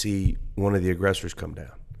 And I see one of the aggressors come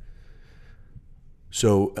down.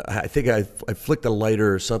 So I think I flicked a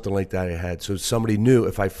lighter or something like that I had. So somebody knew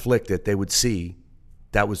if I flicked it, they would see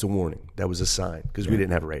that was a warning. That was a sign, because we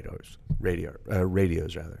didn't have radios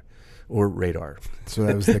or radar. So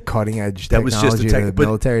that was the cutting edge that technology was just of the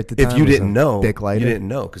military at the time? If you didn't know, you didn't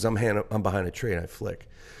know, because I'm behind a tree and I flick.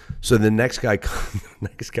 So the next guy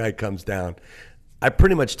comes down. I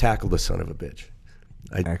pretty much tackled the son of a bitch.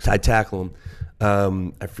 I tackle him.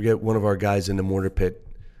 I forget, one of our guys in the mortar pit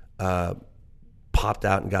popped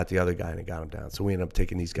out and got the other guy, and it got him down. So we ended up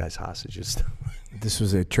taking these guys hostages. This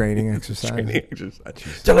was a training exercise?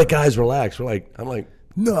 They're like, guys, relax. I'm like,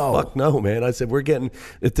 no. Fuck no, man. I said,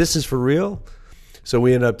 if this is for real. So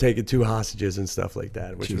we ended up taking 2 hostages and stuff like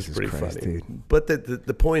that, which was pretty funny. Dude. But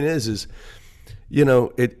the point is, you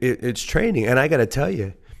know, it's training. And I got to tell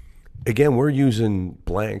you, again, we're using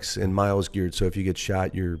blanks and miles geared. So if you get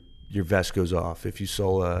shot, your vest goes off. If you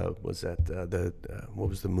saw, what was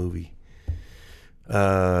the movie?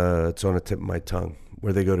 It's on the tip of my tongue,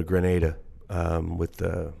 where they go to Grenada with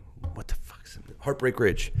the, what the fuck's it? Heartbreak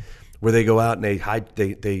Ridge, where they go out and they hide.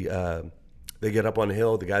 They get up on the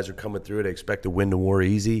hill. The guys are coming through. They expect to win the war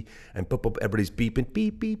easy, and everybody's beeping,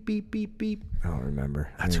 beep, beep, beep, beep, beep. I don't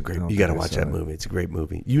remember. That's a great. You got to watch that movie. It's a great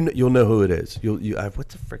movie. You'll know who it is. What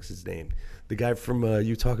the frick's his name? The guy from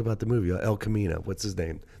you talk about the movie El Camino. What's his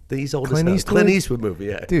name? He's old Clint as Eastwood? Clint Eastwood movie.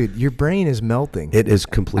 Yeah, dude, your brain is melting. It is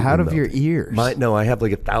completely out of melting. your ears. No, I have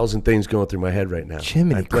like 1,000 things going through my head right now.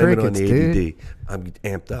 Jiminy I blame it on crickets, the ADD. dude. I'm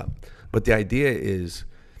amped up. But the idea is,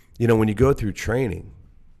 you know, when you go through training,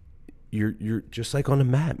 you're just like on a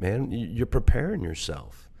mat, man. You're preparing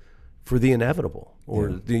yourself for the inevitable or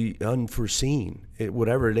the unforeseen,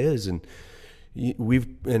 whatever it is. And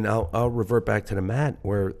I'll revert back to the mat,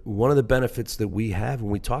 where one of the benefits that we have,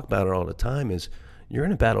 and we talk about it all the time, is You're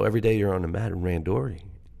in a battle every day. You're on the mat in Randori.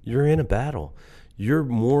 You're in a battle. You're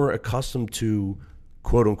more accustomed to,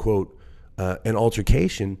 quote unquote, an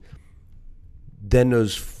altercation than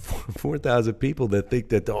those 4,000 people that think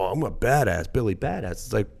that, oh, I'm a badass, Billy Badass.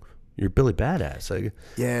 It's like, you're Billy Badass. Like,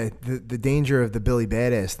 yeah, the danger of the Billy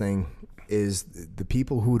Badass thing is the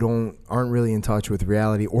people who aren't really in touch with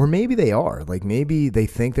reality, or maybe they are. Like maybe they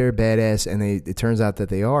think they're a badass, and it turns out that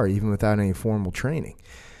they are, even without any formal training.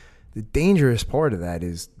 The dangerous part of that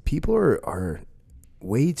is people are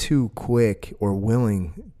way too quick or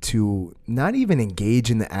willing to not even engage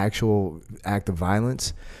in the actual act of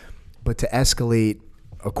violence, but to escalate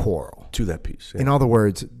a quarrel. To that piece. Yeah. In other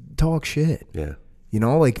words, talk shit. Yeah. You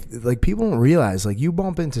know, like people don't realize, like you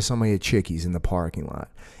bump into somebody at Chickies in the parking lot,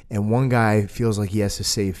 and one guy feels like he has to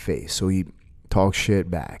save face, so he talks shit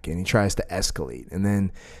back and he tries to escalate, and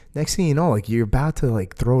then next thing you know, like you're about to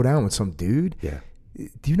like throw down with some dude. Yeah.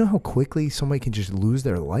 Do you know how quickly somebody can just lose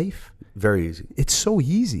their life? Very easy. It's so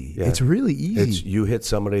easy. Yeah. It's really easy. You hit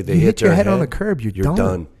somebody, they you hit your their head on the curb, you're done.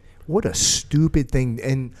 done. What a stupid thing.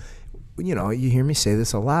 And you know, you hear me say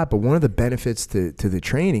this a lot, but one of the benefits to the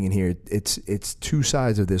training in here, it's two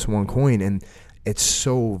sides of this one coin, and it's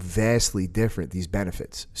so vastly different, these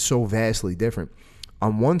benefits, so vastly different.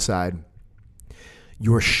 On one side,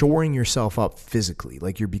 you're shoring yourself up physically,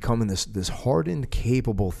 like you're becoming this hardened,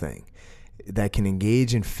 capable thing that can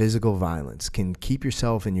engage in physical violence, can keep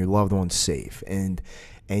yourself and your loved ones safe, and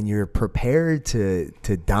you're prepared to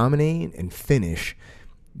dominate and finish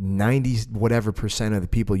 90 whatever percent of the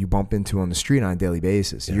people you bump into on the street on a daily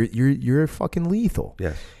basis. Yeah. You're fucking lethal.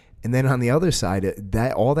 Yeah. And then on the other side,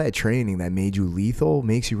 that all that training that made you lethal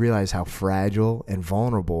makes you realize how fragile and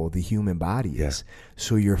vulnerable the human body is. Yeah.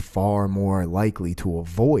 So you're far more likely to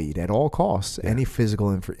avoid at all costs any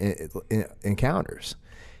physical encounters.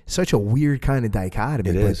 Such a weird kind of dichotomy,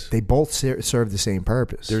 it but is. They both serve the same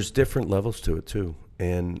purpose. There's different levels to it too,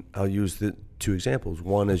 and I'll use the two examples.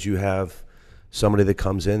 One is you have somebody that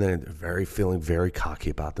comes in and they're feeling very cocky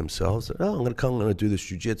about themselves. Oh, I'm going to come, I'm going to do this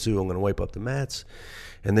jiu-jitsu, I'm going to wipe up the mats.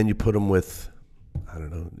 And then you put them with, I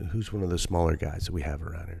don't know, who's one of the smaller guys that we have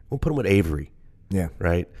around here? We'll put them with Avery. Yeah.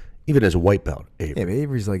 Right? Even as a white belt, Avery. Yeah, but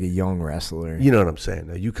Avery's like a young wrestler. You know what I'm saying?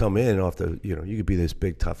 Now, you come in off the, you could be this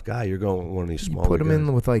big, tough guy. You're going with one of these smaller guys. Put him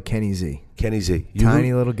in with like Kenny Z. Kenny Z.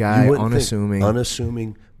 Tiny little guy, unassuming.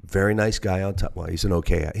 Unassuming, very nice guy on top. Well, he's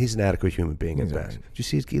he's an adequate human being at best. Right. Did you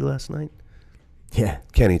see his gi last night? Yeah.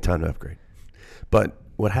 Kenny, time to upgrade. But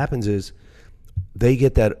what happens is they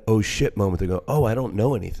get that oh shit moment. They go, oh, I don't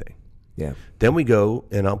know anything. Yeah. Then we go,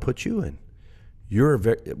 and I'll put you in. You're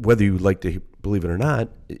whether you like to believe it or not,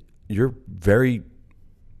 you're very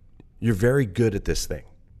good at this thing.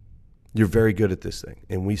 You're very good at this thing,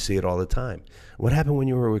 and we see it all the time. What happened when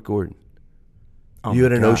you were with Gordon? Oh, you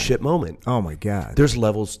had an oh shit moment. Oh my God. There's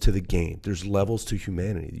levels to the game. There's levels to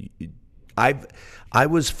humanity. I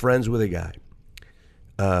was friends with a guy.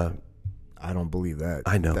 I don't believe that.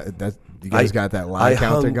 I know. That you guys got that lie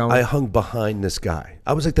counter going? I hung behind this guy.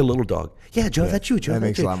 I was like the little dog. Yeah, Joe, that's you, Joe. That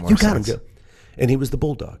makes a lot more sense. You got him, Joe. And he was the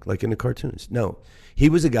bulldog, like in the cartoons. No, he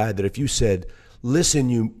was a guy that if you said, listen,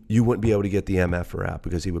 you wouldn't be able to get the MFer out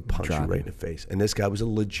because he would punch you right in the face. And this guy was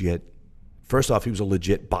first off, he was a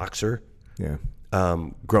legit boxer. Yeah.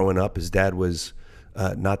 Growing up, his dad was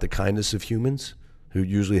not the kindest of humans, who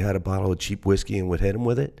usually had a bottle of cheap whiskey and would hit him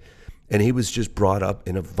with it. And he was just brought up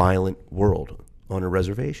in a violent world on a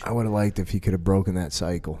reservation. I would have liked if he could have broken that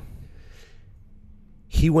cycle.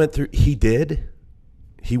 He went through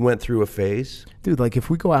a phase. Dude, like if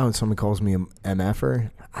we go out and someone calls me an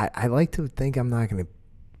MFer, I like to think I'm not going to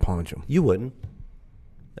punch him. You wouldn't.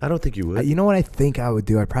 I don't think you would. You know what I think I would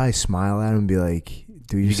do? I'd probably smile at him and be like,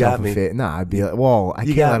 do yourself a favor. No, I'd be like, well, I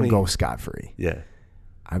can't let him go scot-free. Yeah.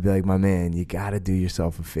 I'd be like, my man, you got to do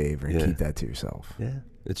yourself a favor and keep that to yourself. Yeah,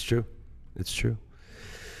 it's true. It's true.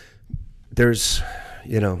 There's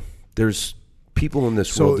people in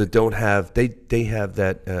this world that don't have, they have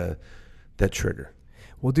that trigger.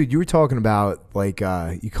 Well, dude, you were talking about like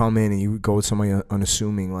you come in and you go with somebody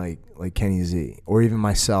unassuming like Kenny Z, or even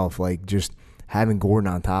myself, like just having Gordon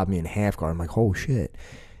on top of me in half guard. I'm like, oh shit.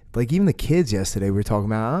 Like even the kids yesterday, we were talking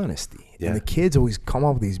about honesty, and the kids always come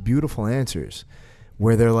up with these beautiful answers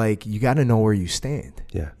where they're like, you got to know where you stand.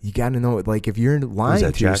 Yeah, you got to know, like if you're lying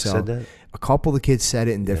to Jack yourself. Said that? A couple of the kids said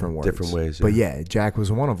it in different words, different ways. But yeah, Jack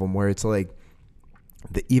was one of them where it's like,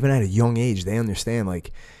 even at a young age, they understand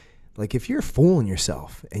like if you're fooling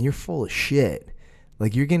yourself and you're full of shit,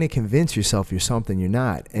 like you're gonna convince yourself you're something you're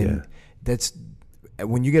not, and that's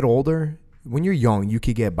when you get older. When you're young, you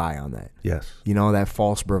could get by on that. Yes, that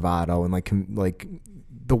false bravado and like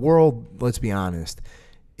the world. Let's be honest,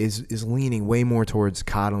 is leaning way more towards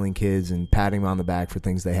coddling kids and patting them on the back for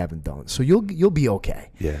things they haven't done. So you'll be okay.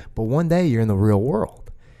 Yeah. But one day you're in the real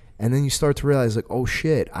world, and then you start to realize like, oh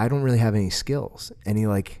shit, I don't really have any skills, any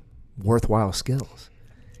like worthwhile skills.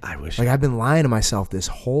 I wish. Like I've been lying to myself this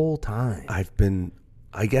whole time.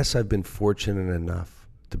 I guess I've been fortunate enough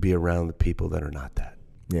to be around the people that are not that.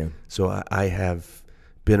 Yeah. So I have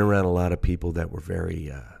been around a lot of people that were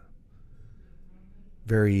very,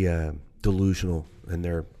 very delusional in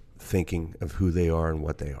their thinking of who they are and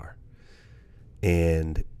what they are.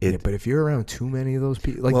 And but if you're around too many of those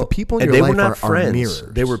people, like well, the people in and your they life were not are friends. mirrors.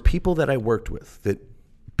 They were people that I worked with, that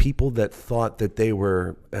people that thought that they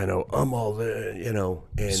were, I'm all there,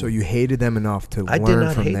 And so you hated them enough to I learn did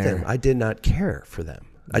not from hate their... them. I did not care for them.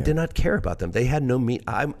 I did not care about them. They had no me.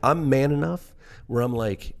 I'm man enough where I'm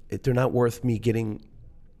like, they're not worth me getting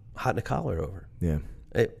hot in a collar over. Yeah.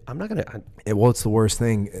 I'm not gonna. Well, it's the worst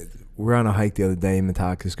thing. We're on a hike the other day.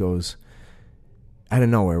 Matakis goes out of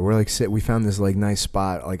nowhere. We're like we found this like nice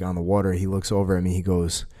spot like on the water. He looks over at me. He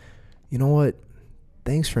goes, "You know what?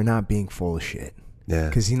 Thanks for not being full of shit." Yeah.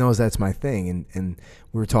 Because he knows that's my thing, and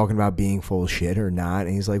we were talking about being full of shit or not.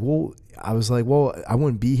 And he's like, "Well," I was like, "Well, I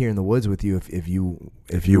wouldn't be here in the woods with you if you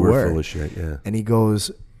were full of shit." Yeah. And he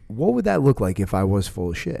goes, "What would that look like if I was full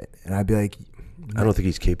of shit?" And I'd be like, I don't think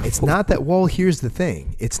he's capable. It's not that. Well, here's the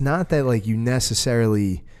thing. It's not that like you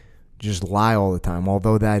necessarily just lie all the time.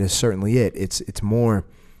 Although that is certainly it. It's more,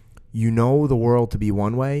 you know the world to be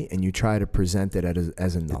one way, and you try to present it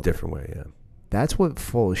as another. A different way. Yeah. That's what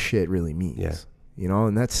full of shit really means. Yeah.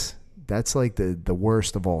 And that's like the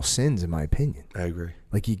worst of all sins, in my opinion. I agree.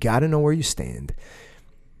 Like you got to know where you stand.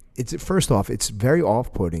 It's first off, it's very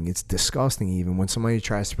off-putting. It's disgusting even when somebody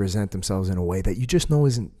tries to present themselves in a way that you just know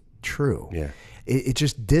isn't true. Yeah. It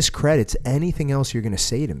just discredits anything else you're going to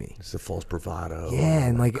say to me. It's a false bravado. Yeah,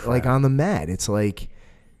 and like on the mat, it's like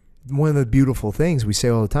one of the beautiful things we say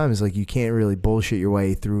all the time is like you can't really bullshit your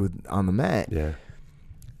way through on the mat. Yeah.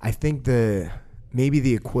 I think maybe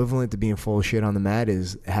the equivalent to being full of shit on the mat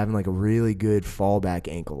is having like a really good fallback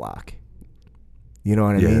ankle lock. You know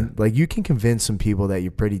what I mean? Like you can convince some people that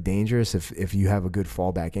you're pretty dangerous if you have a good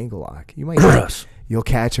fallback ankle lock. You might you'll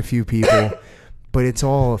catch a few people. But it's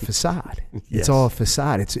all a facade. Yes. It's all a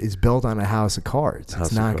facade. It's built on a house of cards.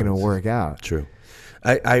 It's not going to work out. True.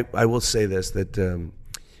 I will say this, that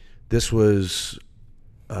this was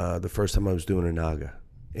the first time I was doing a Naga.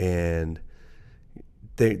 And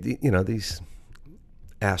these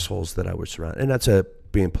assholes that I was surrounded. And that's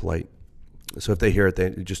being polite. So if they hear it, they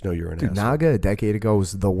just know you're an asshole. Naga a decade ago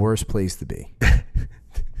was the worst place to be.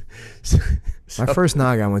 My first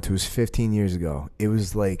Naga I went to was 15 years ago. It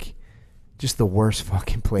was like... just the worst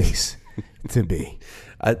fucking place to be.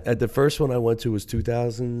 At the first one I went to was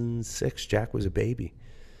 2006. Jack was a baby.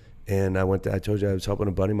 And I told you I was helping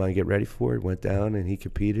a buddy of mine get ready for it. Went down and he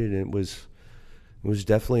competed, and it was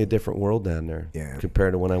definitely a different world down there. Yeah.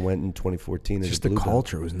 Compared to when I went in 2014. Just the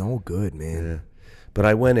culture was no good, man. Yeah. But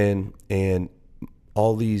I went in, and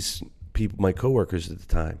all these people, my coworkers at the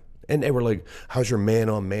time, and they were like, "How's your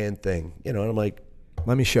man-on-man thing?" And I'm like,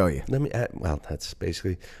 let me show you. Well, that's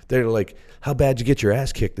basically, they're like, how bad you get your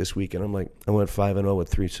ass kicked this week? And I'm like, I went 5-0 with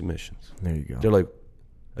 3 submissions. There you go. They're like,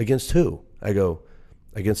 against who? I go,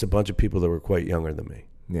 against a bunch of people that were quite younger than me.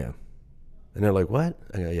 Yeah. And they're like, what?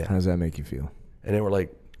 I go, yeah. How does that make you feel? And they were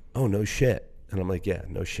like, oh, no shit. And I'm like, yeah,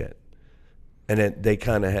 no shit. And then they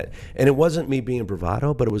kind of had, and it wasn't me being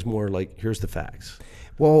bravado, but it was more like, here's the facts.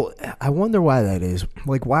 Well, I wonder why that is.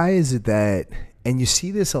 Like, why is it that, and you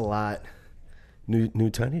see this a lot. New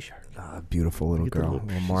tiny shirt. Beautiful little girl.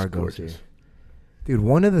 Well, Margot's here. Gorgeous. Dude,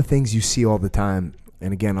 one of the things you see all the time,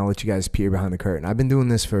 and again, I'll let you guys peer behind the curtain. I've been doing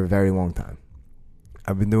this for a very long time.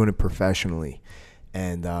 I've been doing it professionally.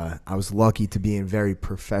 And I was lucky to be in very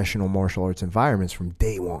professional martial arts environments from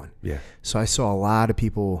day one. Yeah. So I saw a lot of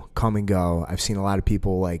people come and go. I've seen a lot of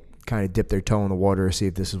people like kind of dip their toe in the water to see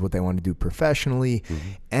if this is what they want to do professionally. Mm-hmm.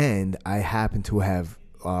 And I happen to have,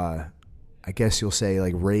 I guess you'll say,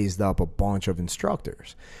 like raised up a bunch of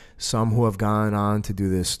instructors. Some who have gone on to do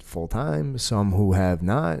this full time, some who have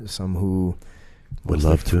not, some who would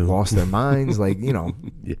love to lost their minds. Like, yeah.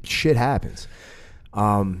 Shit happens.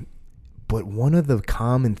 But one of the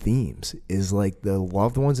common themes is like the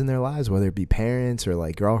loved ones in their lives, whether it be parents or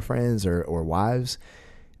like girlfriends or wives,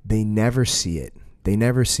 they never see it. They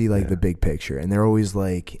never see like the big picture. And they're always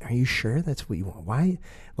like, are you sure that's what you want? Why?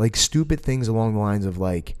 Like stupid things along the lines of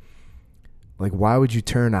like why would you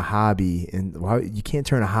turn a hobby and why you can't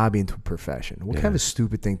turn a hobby into a profession? What kind of a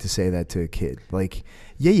stupid thing to say that to a kid? Like,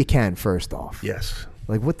 yeah, you can, first off. Yes.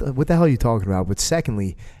 Like, what the hell are you talking about? But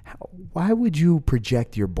secondly, why would you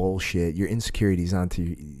project your bullshit, your insecurities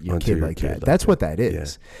onto your kid like that? That's what that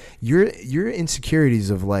is. Yeah. Your insecurities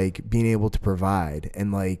of like being able to provide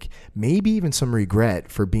and like maybe even some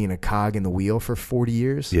regret for being a cog in the wheel for 40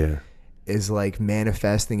 years. Yeah. Is like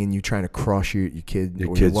manifesting in you trying to crush your kid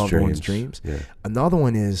or your loved one's dreams. Yeah. Another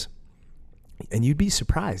one is, and you'd be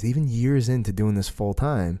surprised, even years into doing this full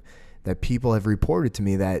time, that people have reported to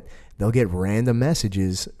me that they'll get random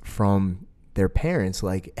messages from their parents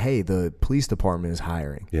like, hey, the police department is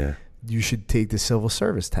hiring. Yeah. You should take the civil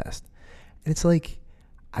service test. And it's like,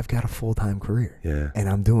 I've got a full-time career. Yeah. And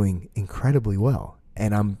I'm doing incredibly well.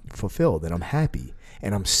 And I'm fulfilled and I'm happy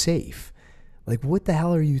and I'm safe. Like, what the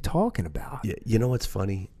hell are you talking about? Yeah, you know what's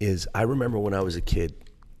funny is I remember when I was a kid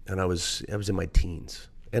and I was in my teens.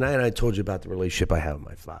 And I told you about the relationship I had with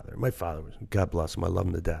my father. My father was, God bless him, I love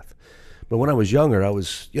him to death. But when I was younger, I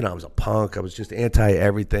was a punk. I was just anti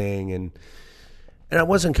everything, and I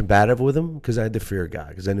wasn't combative with him because I had to fear God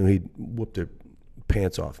because I knew he'd whoop the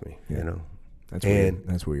pants off me. Yeah. You know, that's weird.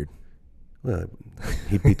 That's weird. Well,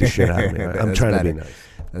 he beat the shit out of me. I'm trying to be nice.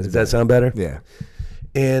 Does that sound better? Yeah.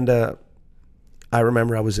 And I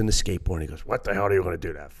remember I was in the skateboard, and he goes, "What the hell are you going to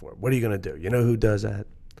do that for? What are you going to do? You know who does that?"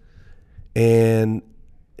 And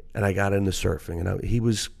I got into surfing, and he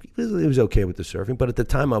was okay with the surfing, but at the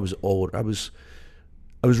time I was older. I was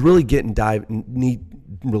really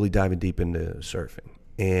really diving deep into surfing,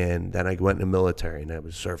 and then I went in the military, and I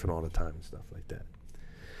was surfing all the time and stuff like that.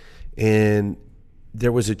 And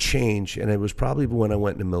there was a change, and it was probably when I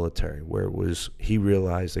went in the military where he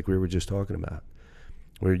realized, like we were just talking about,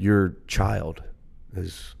 where your child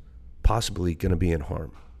is possibly going to be in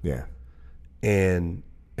harm. Yeah. And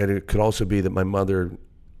it could also be that my mother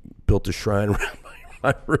built a shrine around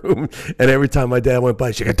my room, and every time my dad went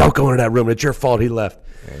by, she said, "Don't go into that room. It's your fault he left."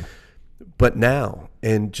 Yeah. But now,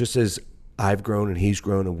 and just as I've grown and he's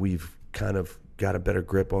grown, and we've kind of got a better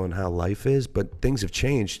grip on how life is, but things have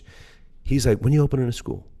changed. He's like, "When you open a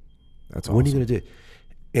school, that's awesome. When are you going to do?"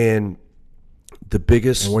 And the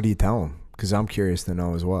biggest. And what do you tell him? Because I'm curious to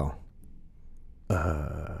know as well.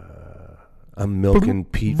 I'm milking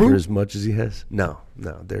Pete for as much as he has. No.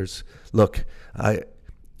 Look,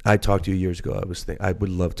 I talked to you years ago. I would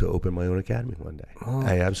love to open my own academy one day. Oh,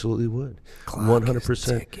 I absolutely would.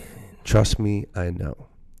 100%. Trust me, I know.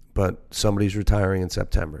 But somebody's retiring in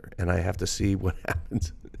September, and I have to see what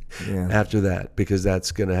happens after that, because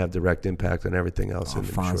that's going to have direct impact on everything else.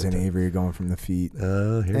 Fonz and Avery are going from the feet.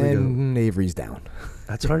 Here we go. And Avery's down.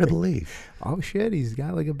 That's hard to believe. Oh, shit. He's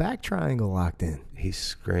got like a back triangle locked in. He's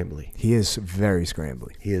scrambly. He is very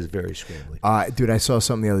scrambly. Dude, I saw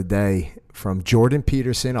something the other day from Jordan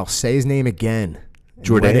Peterson. I'll say his name again.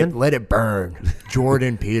 Jordan? Let it burn.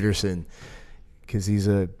 Jordan Peterson. Because he's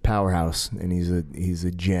a powerhouse and he's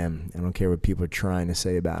a gem. I don't care what people are trying to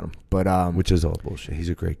say about him. But which is all bullshit. He's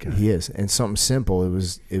a great guy. He is. And something simple. It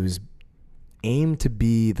was aimed to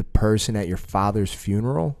be the person at your father's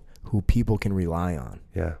funeral who people can rely on.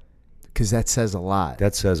 Yeah. Because that says a lot.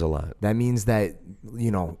 That means that,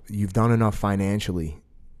 you've done enough financially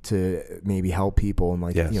to maybe help people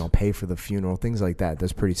and pay for the funeral, things like that.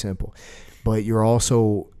 That's pretty simple. But you're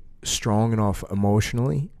also strong enough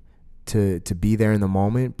emotionally to be there in the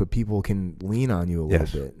moment, but people can lean on you a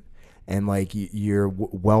little bit. And you're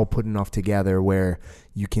well put enough together where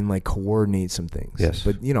you can coordinate some things. Yes.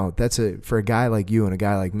 But that's for a guy like you and a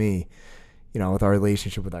guy like me, with our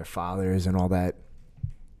relationship with our fathers and all that,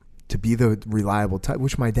 to be the reliable type,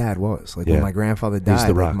 which my dad was. When my grandfather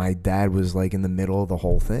died, my dad was in the middle of the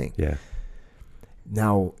whole thing. Yeah.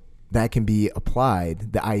 Now that can be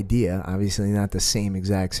applied, the idea, obviously not the same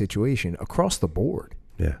exact situation, across the board.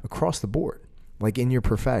 Yeah. Across the board. In your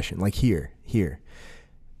profession, here.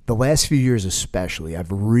 The last few years especially,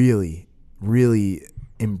 I've really, really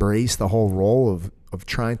embraced the whole role of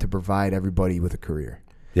trying to provide everybody with a career.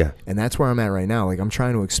 Yeah. And that's where I'm at right now. I'm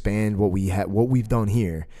trying to expand what we've done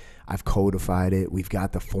here. I've codified it. We've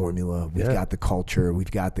got the formula. We've got the culture. We've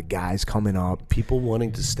got the guys coming up. People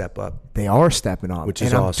wanting to step up. They are stepping up. Which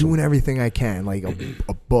is awesome. And I'm doing everything I can.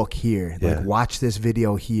 A book here. Watch this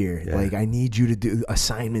video here. Yeah. I need you to do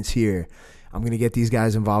assignments here. I'm going to get these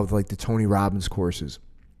guys involved with the Tony Robbins courses.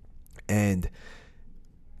 And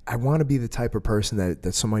I want to be the type of person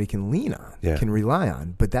that somebody can lean on, can rely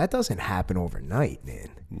on. But that doesn't happen overnight,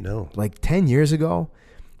 man. No. 10 years ago,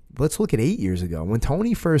 let's look at 8 years ago. When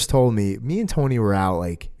Tony first told me and Tony were out,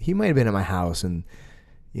 he might have been at my house and,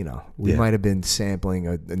 we might have been sampling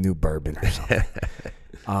a new bourbon or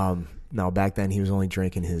something. No, back then he was only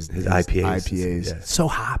drinking his IPAs. Yeah. So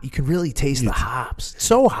hoppy. You can really taste the hops.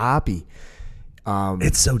 So hoppy.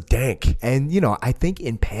 It's so dank. And, you know, I think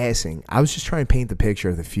in passing, I was just trying to paint the picture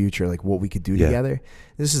of the future, like what we could do together.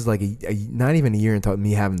 This is like not even a year into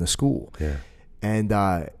me having the school. Yeah. And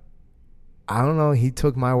I don't know, he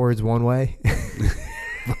took my words one way.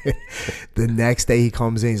 But the next day he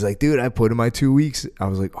comes in, he's like, dude, I put in my 2 weeks. I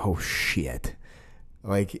was like, oh, shit.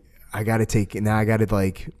 Like, I got to take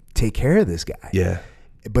care of this guy. Yeah.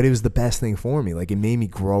 But it was the best thing for me. Like, it made me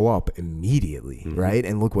grow up immediately, right?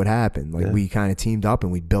 And look what happened. Like, we kind of teamed up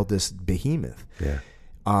and we built this behemoth. Yeah.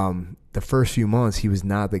 The first few months, he was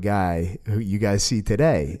not the guy who you guys see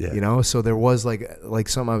today, you know? So there was like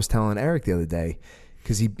something I was telling Eric the other day,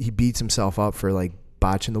 because he beats himself up for like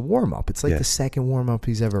botching the warm-up. It's like the second warm-up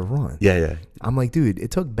he's ever run. Yeah. I'm like, dude, it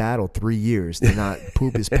took Battle 3 years to not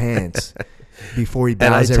poop his pants before he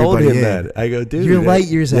bows and I told everybody him in. that. I go, dude, you're light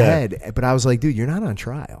years ahead. But I was like, dude, you're not on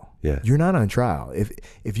trial. Yeah. You're not on trial.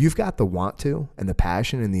 If you've got the want to and the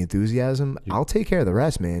passion and the enthusiasm, I'll take care of the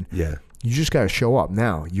rest, man. Yeah. You just got to show up.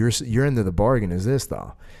 Now, your end of the bargain is this,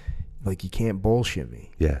 though. Like, you can't bullshit me.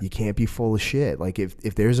 Yeah. You can't be full of shit. Like,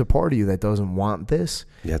 if there's a part of you that doesn't want this,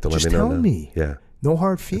 you have to just let me know. tell me. Yeah. No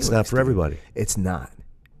hard feelings. It's not for everybody. It's not.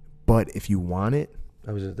 But if you want it,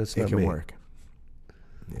 That's it not can me. work.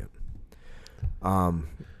 Yeah.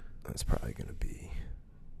 That's probably gonna be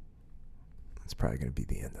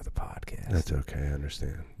the end of the podcast. That's okay. I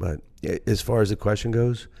understand. But as far as the question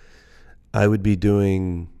goes, I would be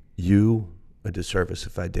doing you a disservice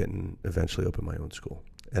if I didn't eventually open my own school,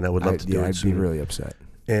 and I would love to do it. I'd sooner. be really upset.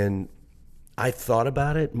 And I thought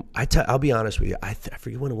about it. I'll be honest with you. I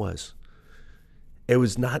forget when it was. It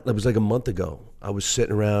was like a month ago. I was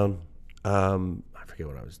sitting around. I forget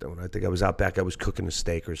what I was doing. I think I was out back. I was cooking a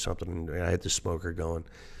steak or something, and I had the smoker going.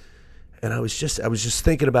 And I was just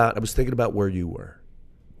thinking about where you were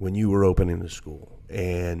when you were opening the school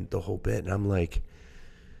and the whole bit. And I'm like,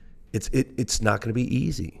 it's not going to be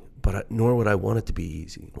easy. But nor would I want it to be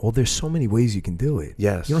easy. Well, there's so many ways you can do it.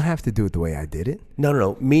 Yes. You don't have to do it the way I did it.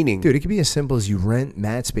 No. Meaning, dude, it could be as simple as you rent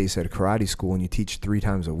mat space at a karate school and you teach 3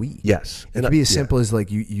 times a week. Yes. It could be as simple as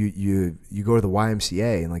like you go to the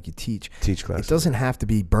YMCA and like you teach classes. It doesn't have to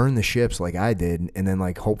be burn the ships like I did and then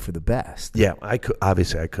like hope for the best. Yeah, I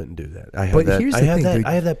couldn't do that. I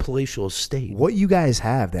have that palatial estate. What you guys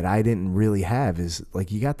have that I didn't really have is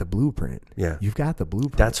like, you got the blueprint. Yeah. You've got the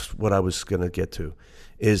blueprint. That's what I was going to get to.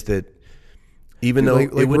 Is that even though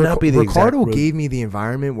it would not be the Ricardo exact gave me the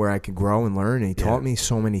environment where I could grow and learn, and he taught me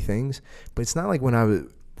so many things. But it's not like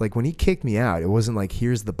when he kicked me out, it wasn't like,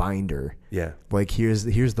 here's the binder. Yeah. Like here's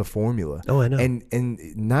the formula. Oh, I know. And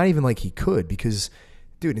not even like he could, because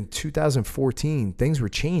dude, in 2014 things were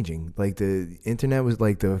changing. Like the internet was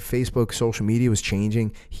like, the Facebook social media was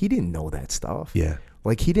changing. He didn't know that stuff. Yeah.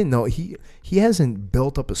 Like he didn't know, he hasn't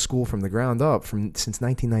built up a school from the ground up since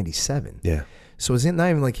 1997. Yeah. So it's not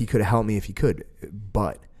even like he could have helped me if he could,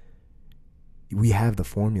 but we have the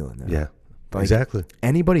formula now. Yeah, like, exactly.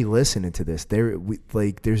 Anybody listening to this,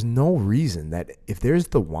 there's no reason that if there's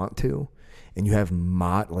the want to, and you have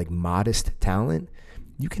modest talent,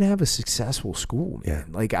 you can have a successful school, man.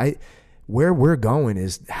 Yeah. Like where we're going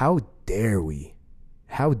is, how dare we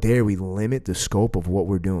limit the scope of what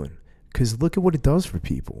we're doing? Because look at what it does for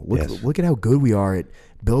people. Look at how good we are at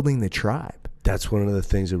building the tribe. That's one of the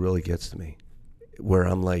things that really gets to me, where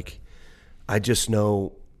I'm like, I just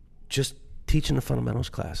know, just teaching the fundamentals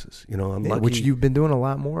classes. You know, I'm lucky. Which you've been doing a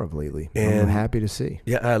lot more of lately. And I'm happy to see.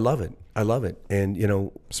 Yeah, I love it. And, you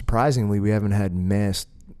know, surprisingly, we haven't had mass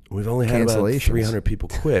We've only had about 300 people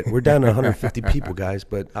quit. We're down to 150 people, guys,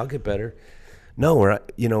 but I'll get better. No,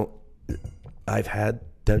 I've had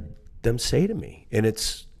them say to me, and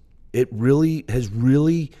it really has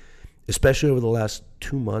especially over the last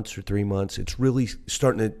 2 months or 3 months, it's really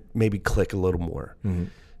starting to maybe click a little more. Mm-hmm.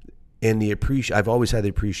 And I've always had the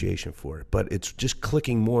appreciation for it, but it's just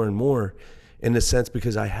clicking more and more in the sense,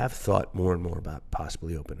 because I have thought more and more about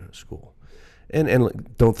possibly opening a school,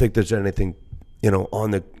 and don't think there's anything, on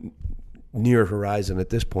the near horizon at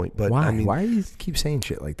this point. But why? I mean, why do you keep saying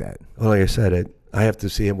shit like that? Well, like I said, I have to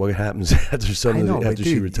see what happens after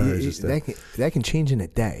she retires and stuff. That can change in a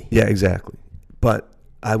day. Yeah, exactly. But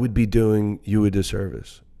I would be doing you a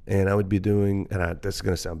disservice, and I would be doing, this is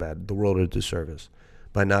going to sound bad, the world a disservice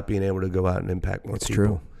by not being able to go out and impact more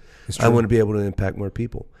people. It's true. I want to be able to impact more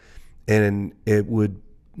people, and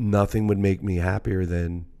nothing would make me happier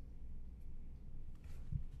than.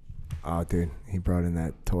 Oh, dude, he brought in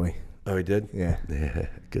that toy. Oh, he did? Yeah. Yeah,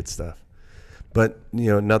 good stuff. But,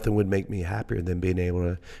 nothing would make me happier than being able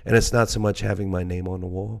to, and it's not so much having my name on the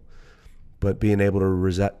wall, but being able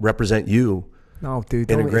to represent you No, dude,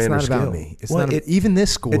 in a it's grander not scale. about me. It's Well, not even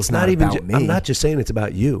this school. It's not even. about me. I'm not just saying it's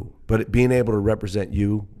about you, but being able to represent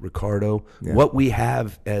you, Ricardo, Yeah. what we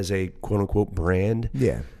have as a quote unquote brand,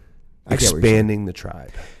 Yeah, I get what you're saying. expanding the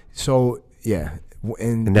tribe, So yeah,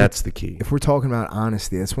 and that's the key. if we're talking about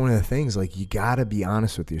honesty, that's one of the things. Like, you got to be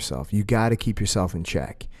honest with yourself. You got to keep yourself in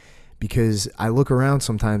check, because I look around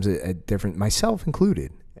sometimes at different, myself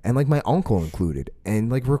included, and like my uncle included,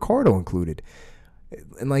 and like Ricardo included,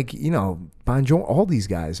 and like, you know, Bonjour, all these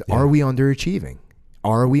guys. Yeah. Are we underachieving?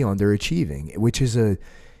 Are we underachieving? Which is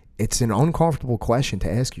it's an uncomfortable question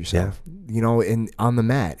to ask yourself. You know, and on the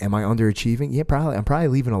mat, am I underachieving? Yeah, probably. I'm probably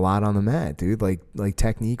leaving a lot on the mat, dude. Like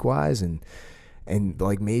technique wise, and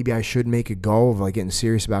like maybe I should make a go of like getting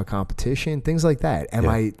serious about competition, things like that. Am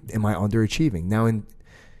I underachieving? Now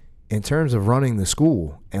in terms of running the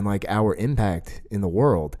school and like our impact in the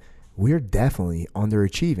world, we're definitely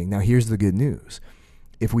underachieving. Now here's the good news.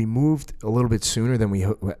 If we moved a little bit sooner than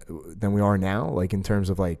we are now, like in terms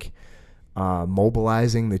of like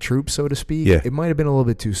mobilizing the troops, so to speak, it might have been a little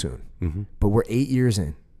bit too soon. Mm-hmm. But we're 8 years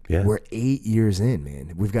in. Yeah. We're 8 years in,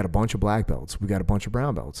 man. We've got a bunch of black belts. We've got a bunch of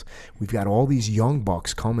brown belts. We've got all these young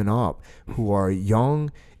bucks coming up who are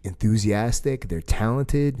young, enthusiastic, they're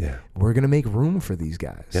talented. Yeah. We're going to make room for these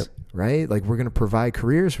guys, right? Like, we're going to provide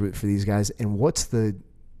careers for these guys. And what's the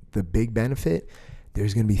big benefit?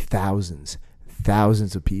 There's going to be thousands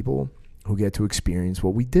of people who get to experience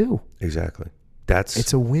what we do. Exactly.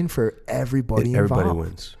 It's a win for everybody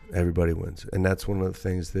involved. Everybody wins. And that's one of the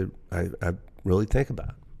things that I really think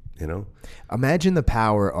about, you know? Imagine the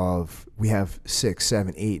power of, we have 6,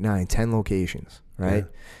 7, 8, 9, 10 locations, right?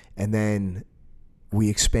 Yeah. And then we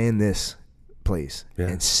expand this place,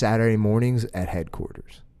 and Saturday mornings at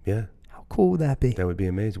headquarters. Yeah. How cool would that be? That would be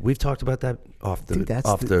amazing. We've talked about that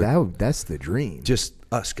that's the dream. Just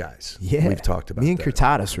us guys. Yeah. We've talked about Me and that.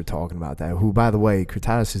 Critadas were talking about that, who, by the way,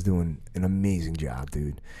 Critadas is doing an amazing job,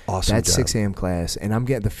 dude. Awesome that job. 6 a.m. class, and I'm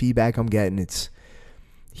getting the feedback I'm getting.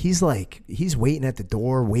 He's waiting at the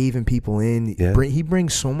door, waving people in. Yeah. He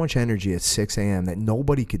brings so much energy at 6 a.m. that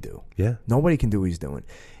nobody could do. Yeah. Nobody can do what he's doing.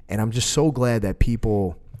 And I'm just so glad that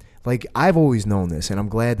people, like, I've always known this, and I'm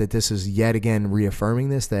glad that this is yet again reaffirming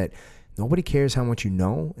this, that nobody cares how much you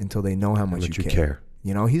know until they know how much you care.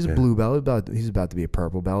 You know, he's a blue belt. He's about to be a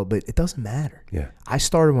purple belt, but it doesn't matter. Yeah. I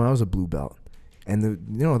started when I was a blue belt, and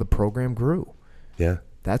the program grew. Yeah.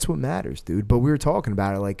 That's what matters, dude. But we were talking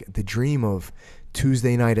about it, like the dream of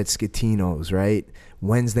Tuesday night at Scatino's, right?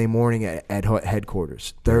 Wednesday morning at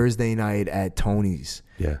headquarters. Thursday night at Tony's.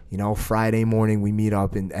 Yeah. You know, Friday morning we meet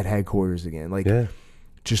up at headquarters again. Like,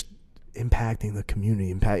 just impacting the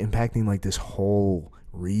community, impacting like this whole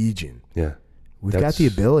region. Yeah. We've got the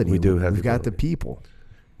ability. We do have We've got the people.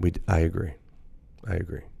 I agree.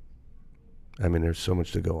 I mean, there's so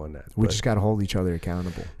much to go on that. We just got to hold each other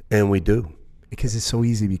accountable. And we do. Because it's so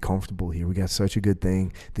easy to be comfortable here. We got such a good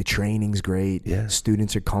thing. The training's great. Yeah.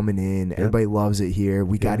 Students are coming in. Everybody loves it here.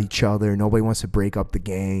 We got each other. Nobody wants to break up the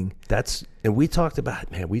gang. And we talked about,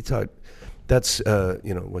 that's,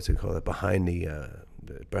 what's it called? Behind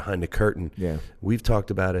the curtain. Yeah. We've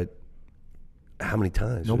talked about it how many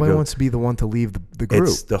times? Nobody wants to be the one to leave the group.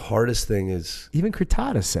 It's the hardest thing is... Even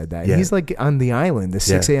Critadas said that. Yeah. He's like on the island, the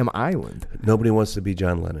 6 a.m. island. Nobody wants to be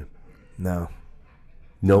John Lennon. No.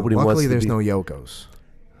 Nobody wants to Luckily, there's no Yokos.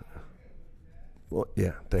 Well,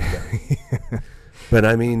 yeah, thank God. But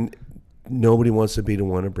I mean, nobody wants to be the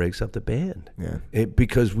one that breaks up the band. Yeah.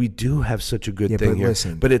 Because we do have such a good thing here.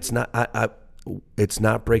 Listen. But it's not. It's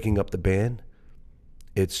not breaking up the band.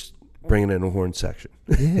 It's bringing in a horn section.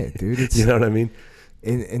 Yeah, dude. It's, you know what I mean?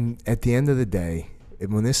 And at the end of the day,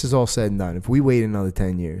 when this is all said and done, if we wait another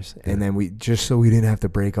 10 years and then we so we didn't have to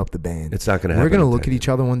break up the band, it's not going to happen. We're going to look at each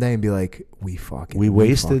other one day and be like, we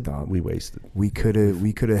wasted. We could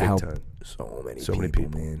have helped so many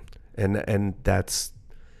people, man. And that's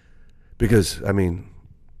because, I mean,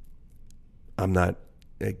 I'm not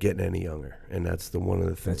getting any younger, and that's one of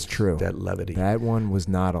the things. That's true. That levity. That one was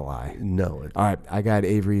not a lie. No. All right, I got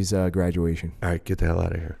Avery's graduation. All right, get the hell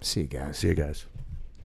out of here. See you guys. See you guys.